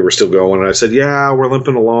if we were still going, and I said, yeah, we're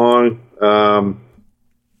limping along.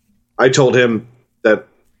 I told him that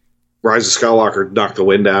Rise of Skywalker knocked the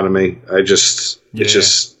wind out of me. It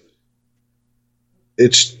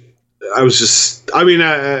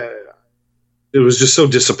was just so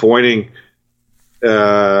disappointing.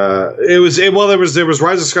 There was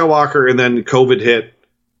Rise of Skywalker, and then COVID hit,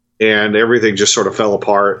 and everything just sort of fell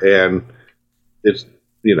apart, and it's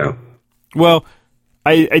Well,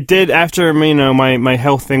 I did after my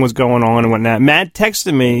health thing was going on and whatnot. Matt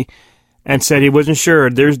texted me and said he wasn't sure.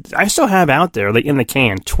 I still have out there, like in the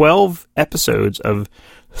can, 12 episodes of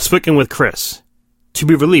Speaking with Chris to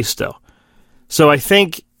be released still. So I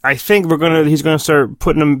think he's gonna start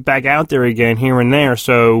putting them back out there again here and there.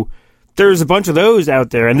 So there's a bunch of those out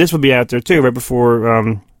there, and this will be out there too right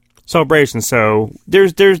before Celebration. So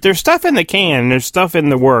there's stuff in the can, there's stuff in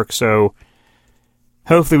the work. So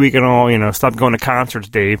hopefully we can all stop going to concerts,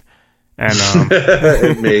 Dave. And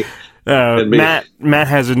and me. Matt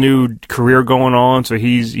has a new career going on, so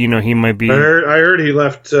he's he might be. I heard he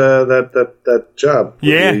left that job.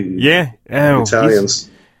 Yeah. Italians.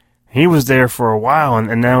 He was there for a while,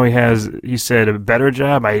 and now he said a better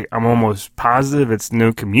job. I'm almost positive it's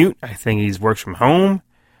no commute. I think he works from home.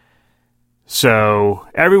 So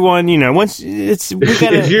everyone, once we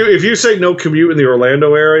gotta. if you say no commute in the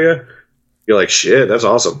Orlando area, you're like, shit, that's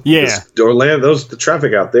awesome. Yeah. Orlando, the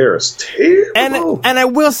traffic out there is terrible. And I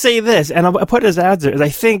will say this, and I'll put this out there, is I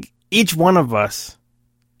think each one of us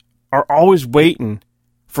are always waiting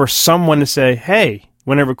for someone to say, hey,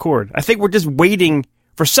 when I record. I think we're just waiting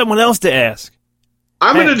for someone else to ask.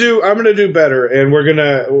 I'm gonna do better, and we're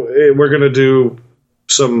gonna do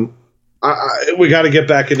some. We got to get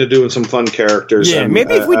back into doing some fun characters. Yeah, and,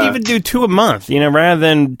 maybe if we'd even do 2 a month, rather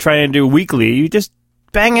than trying to do weekly, you just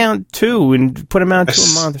bang out 2 and put them out 2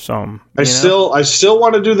 a month or something. I still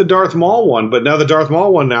want to do the Darth Maul one, but now the Darth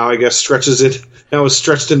Maul one I guess stretches it. Now it's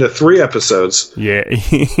stretched into 3 episodes. Yeah,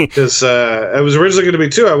 because it was originally going to be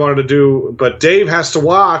 2. I wanted to do, but Dave has to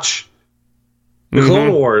watch the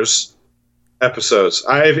Clone Wars episodes.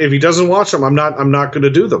 If he doesn't watch them, I'm not going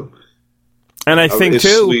to do them. And I think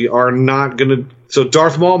too, we are not going to. So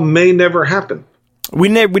Darth Maul may never happen. We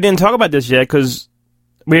didn't talk about this yet because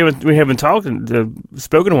we haven't spoken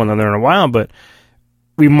to one another in a while. But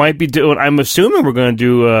we might be doing. I'm assuming we're going to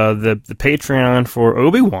do the Patreon for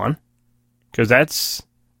Obi-Wan because that's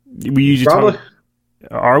we usually probably.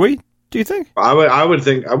 Are we? Do you think? I would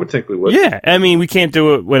think we would. Yeah, I mean we can't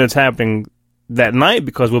do it when it's happening that night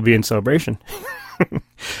because we'll be in Celebration.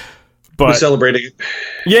 But we're celebrating it.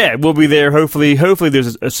 Yeah, we'll be there. Hopefully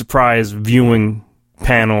there's a surprise viewing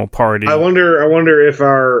panel party. I wonder if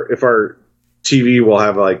our TV will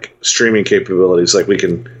have like streaming capabilities, like we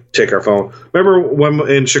can take our phone. Remember when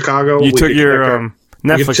in Chicago you took your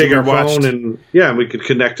Netflix, we could take our phone and we could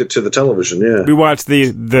connect it to the television. Yeah, we watched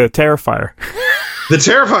the Terrifier. The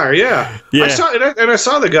Terrifier, yeah. I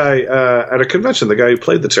saw the guy at a convention. The guy who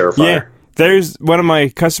played the Terrifier. Yeah. There's one of my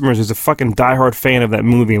customers who's a fucking diehard fan of that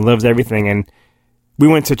movie and loves everything. And we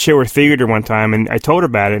went to Chiller Theater one time, and I told her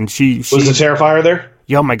about it, and she was the Terrifier there?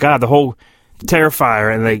 Yeah, oh my god, the whole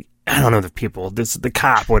Terrifier, and like, I don't know the people, the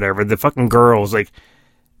cop, whatever, the fucking girls, like,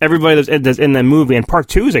 everybody that's in that movie, and part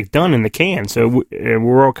 2 is like done in the can, so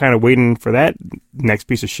we're all kind of waiting for that next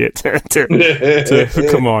piece of shit to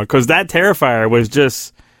come on, because that Terrifier was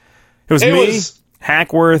just, it was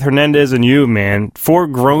Hackworth, Hernandez, and you, man, 4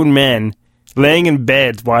 grown men laying in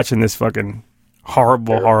beds watching this fucking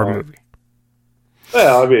horrible horror movie.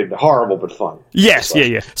 Well, I mean, horrible but fun. Yes,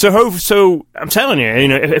 yeah. So I'm telling you,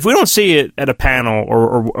 if we don't see it at a panel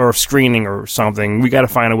or a screening or something, we got to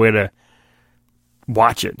find a way to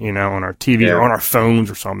watch it, on our TV or on our phones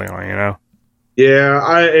or something,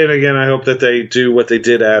 Yeah, and again, I hope that they do what they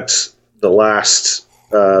did at the last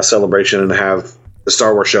celebration and have the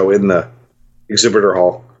Star Wars show in the exhibitor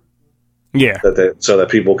hall. Yeah, so that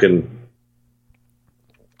people can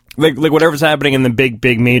like whatever's happening in the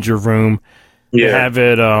big major room. Yeah, have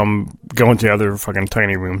it go into other fucking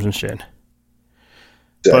tiny rooms and shit.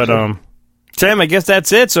 Exactly. But Sam, I guess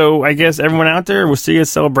that's it. So I guess everyone out there will see a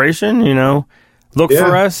celebration. Look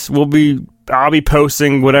for us. I'll be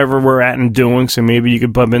posting whatever we're at and doing. So maybe you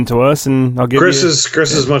could bump into us, and I'll give Chris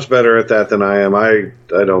is much better at that than I am.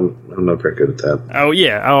 I'm not very good at that. Oh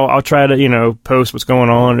yeah, I'll try to post what's going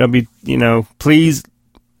on. I'll be please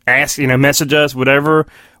ask message us whatever.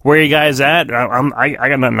 Where you guys at? I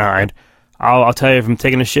got nothing to hide. I'll tell you if I'm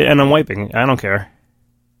taking a shit and I'm wiping. I don't care.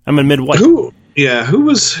 I'm in mid-wipe. Who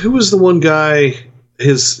was the one guy?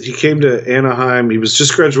 He came to Anaheim. He was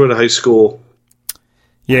just graduated high school.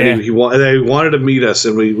 Yeah, he wanted to meet us,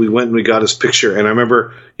 and we went and we got his picture. And I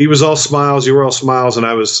remember he was all smiles. You were all smiles, and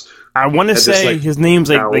I want to say his name's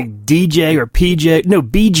like DJ or PJ. No,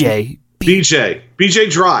 BJ. BJ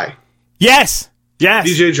Dry. Yes.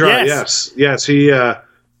 DJ Dry. Yes. He.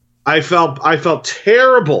 I felt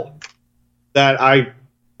terrible that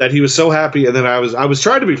he was so happy, and then I was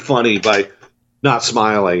trying to be funny by not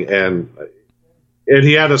smiling, and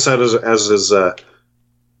he had us as his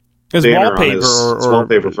wallpaper his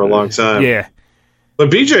wallpaper for a long time. Yeah, but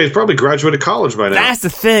BJ has probably graduated college by now. That's the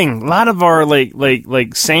thing. A lot of our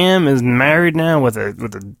like Sam is married now with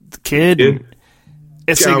a kid.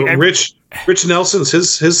 It's Rich Nelson's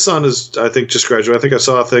his son is, I think, just graduated. I think I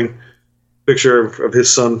saw a picture of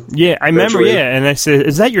his son. Yeah, I remember. Yeah, and I said,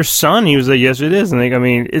 "Is that your son?" He was like, "Yes, it is." And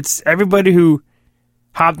it's everybody who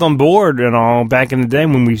hopped on board and all back in the day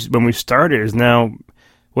when we started is now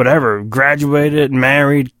whatever, graduated,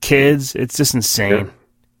 married, kids. It's just insane. Yeah.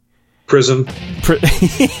 Prison.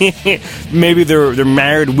 Maybe they're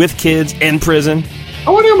married with kids in prison. I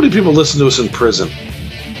wonder how many people listen to us in prison.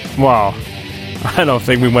 Wow, I don't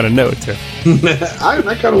think we want to know it too. I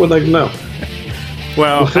kind of would like to know.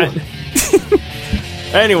 Well.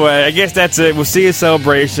 Anyway, I guess that's it. We'll see you at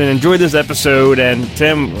Celebration. Enjoy this episode, and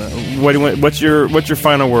Tim, what's your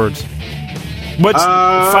final words? What's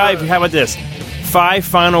 5? How about this? 5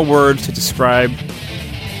 final words to describe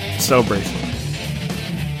Celebration.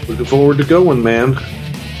 Looking forward to going, man.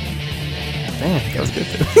 Damn, that was good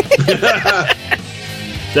too.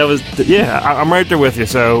 That was I'm right there with you.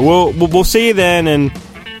 So we'll see you then,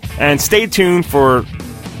 and stay tuned for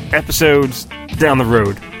episodes down the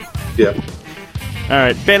road. Yep. All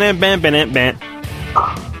right. Ban.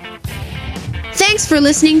 Thanks for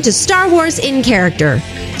listening to Star Wars in Character.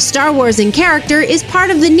 Star Wars in Character is part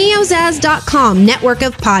of the neozaz.com network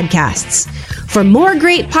of podcasts. For more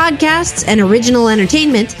great podcasts and original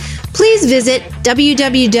entertainment, please visit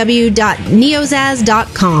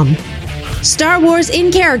www.neozaz.com. Star Wars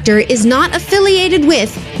in Character is not affiliated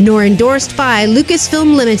with nor endorsed by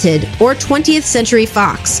Lucasfilm Limited or 20th Century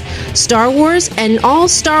Fox. Star Wars and all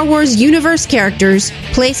Star Wars universe characters,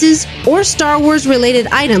 places, or Star Wars related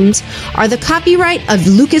items are the copyright of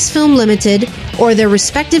Lucasfilm Limited or their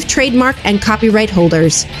respective trademark and copyright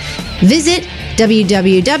holders. Visit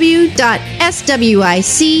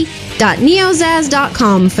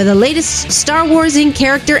www.swic.neozaz.com for the latest Star Wars in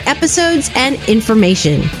Character episodes and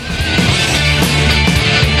information.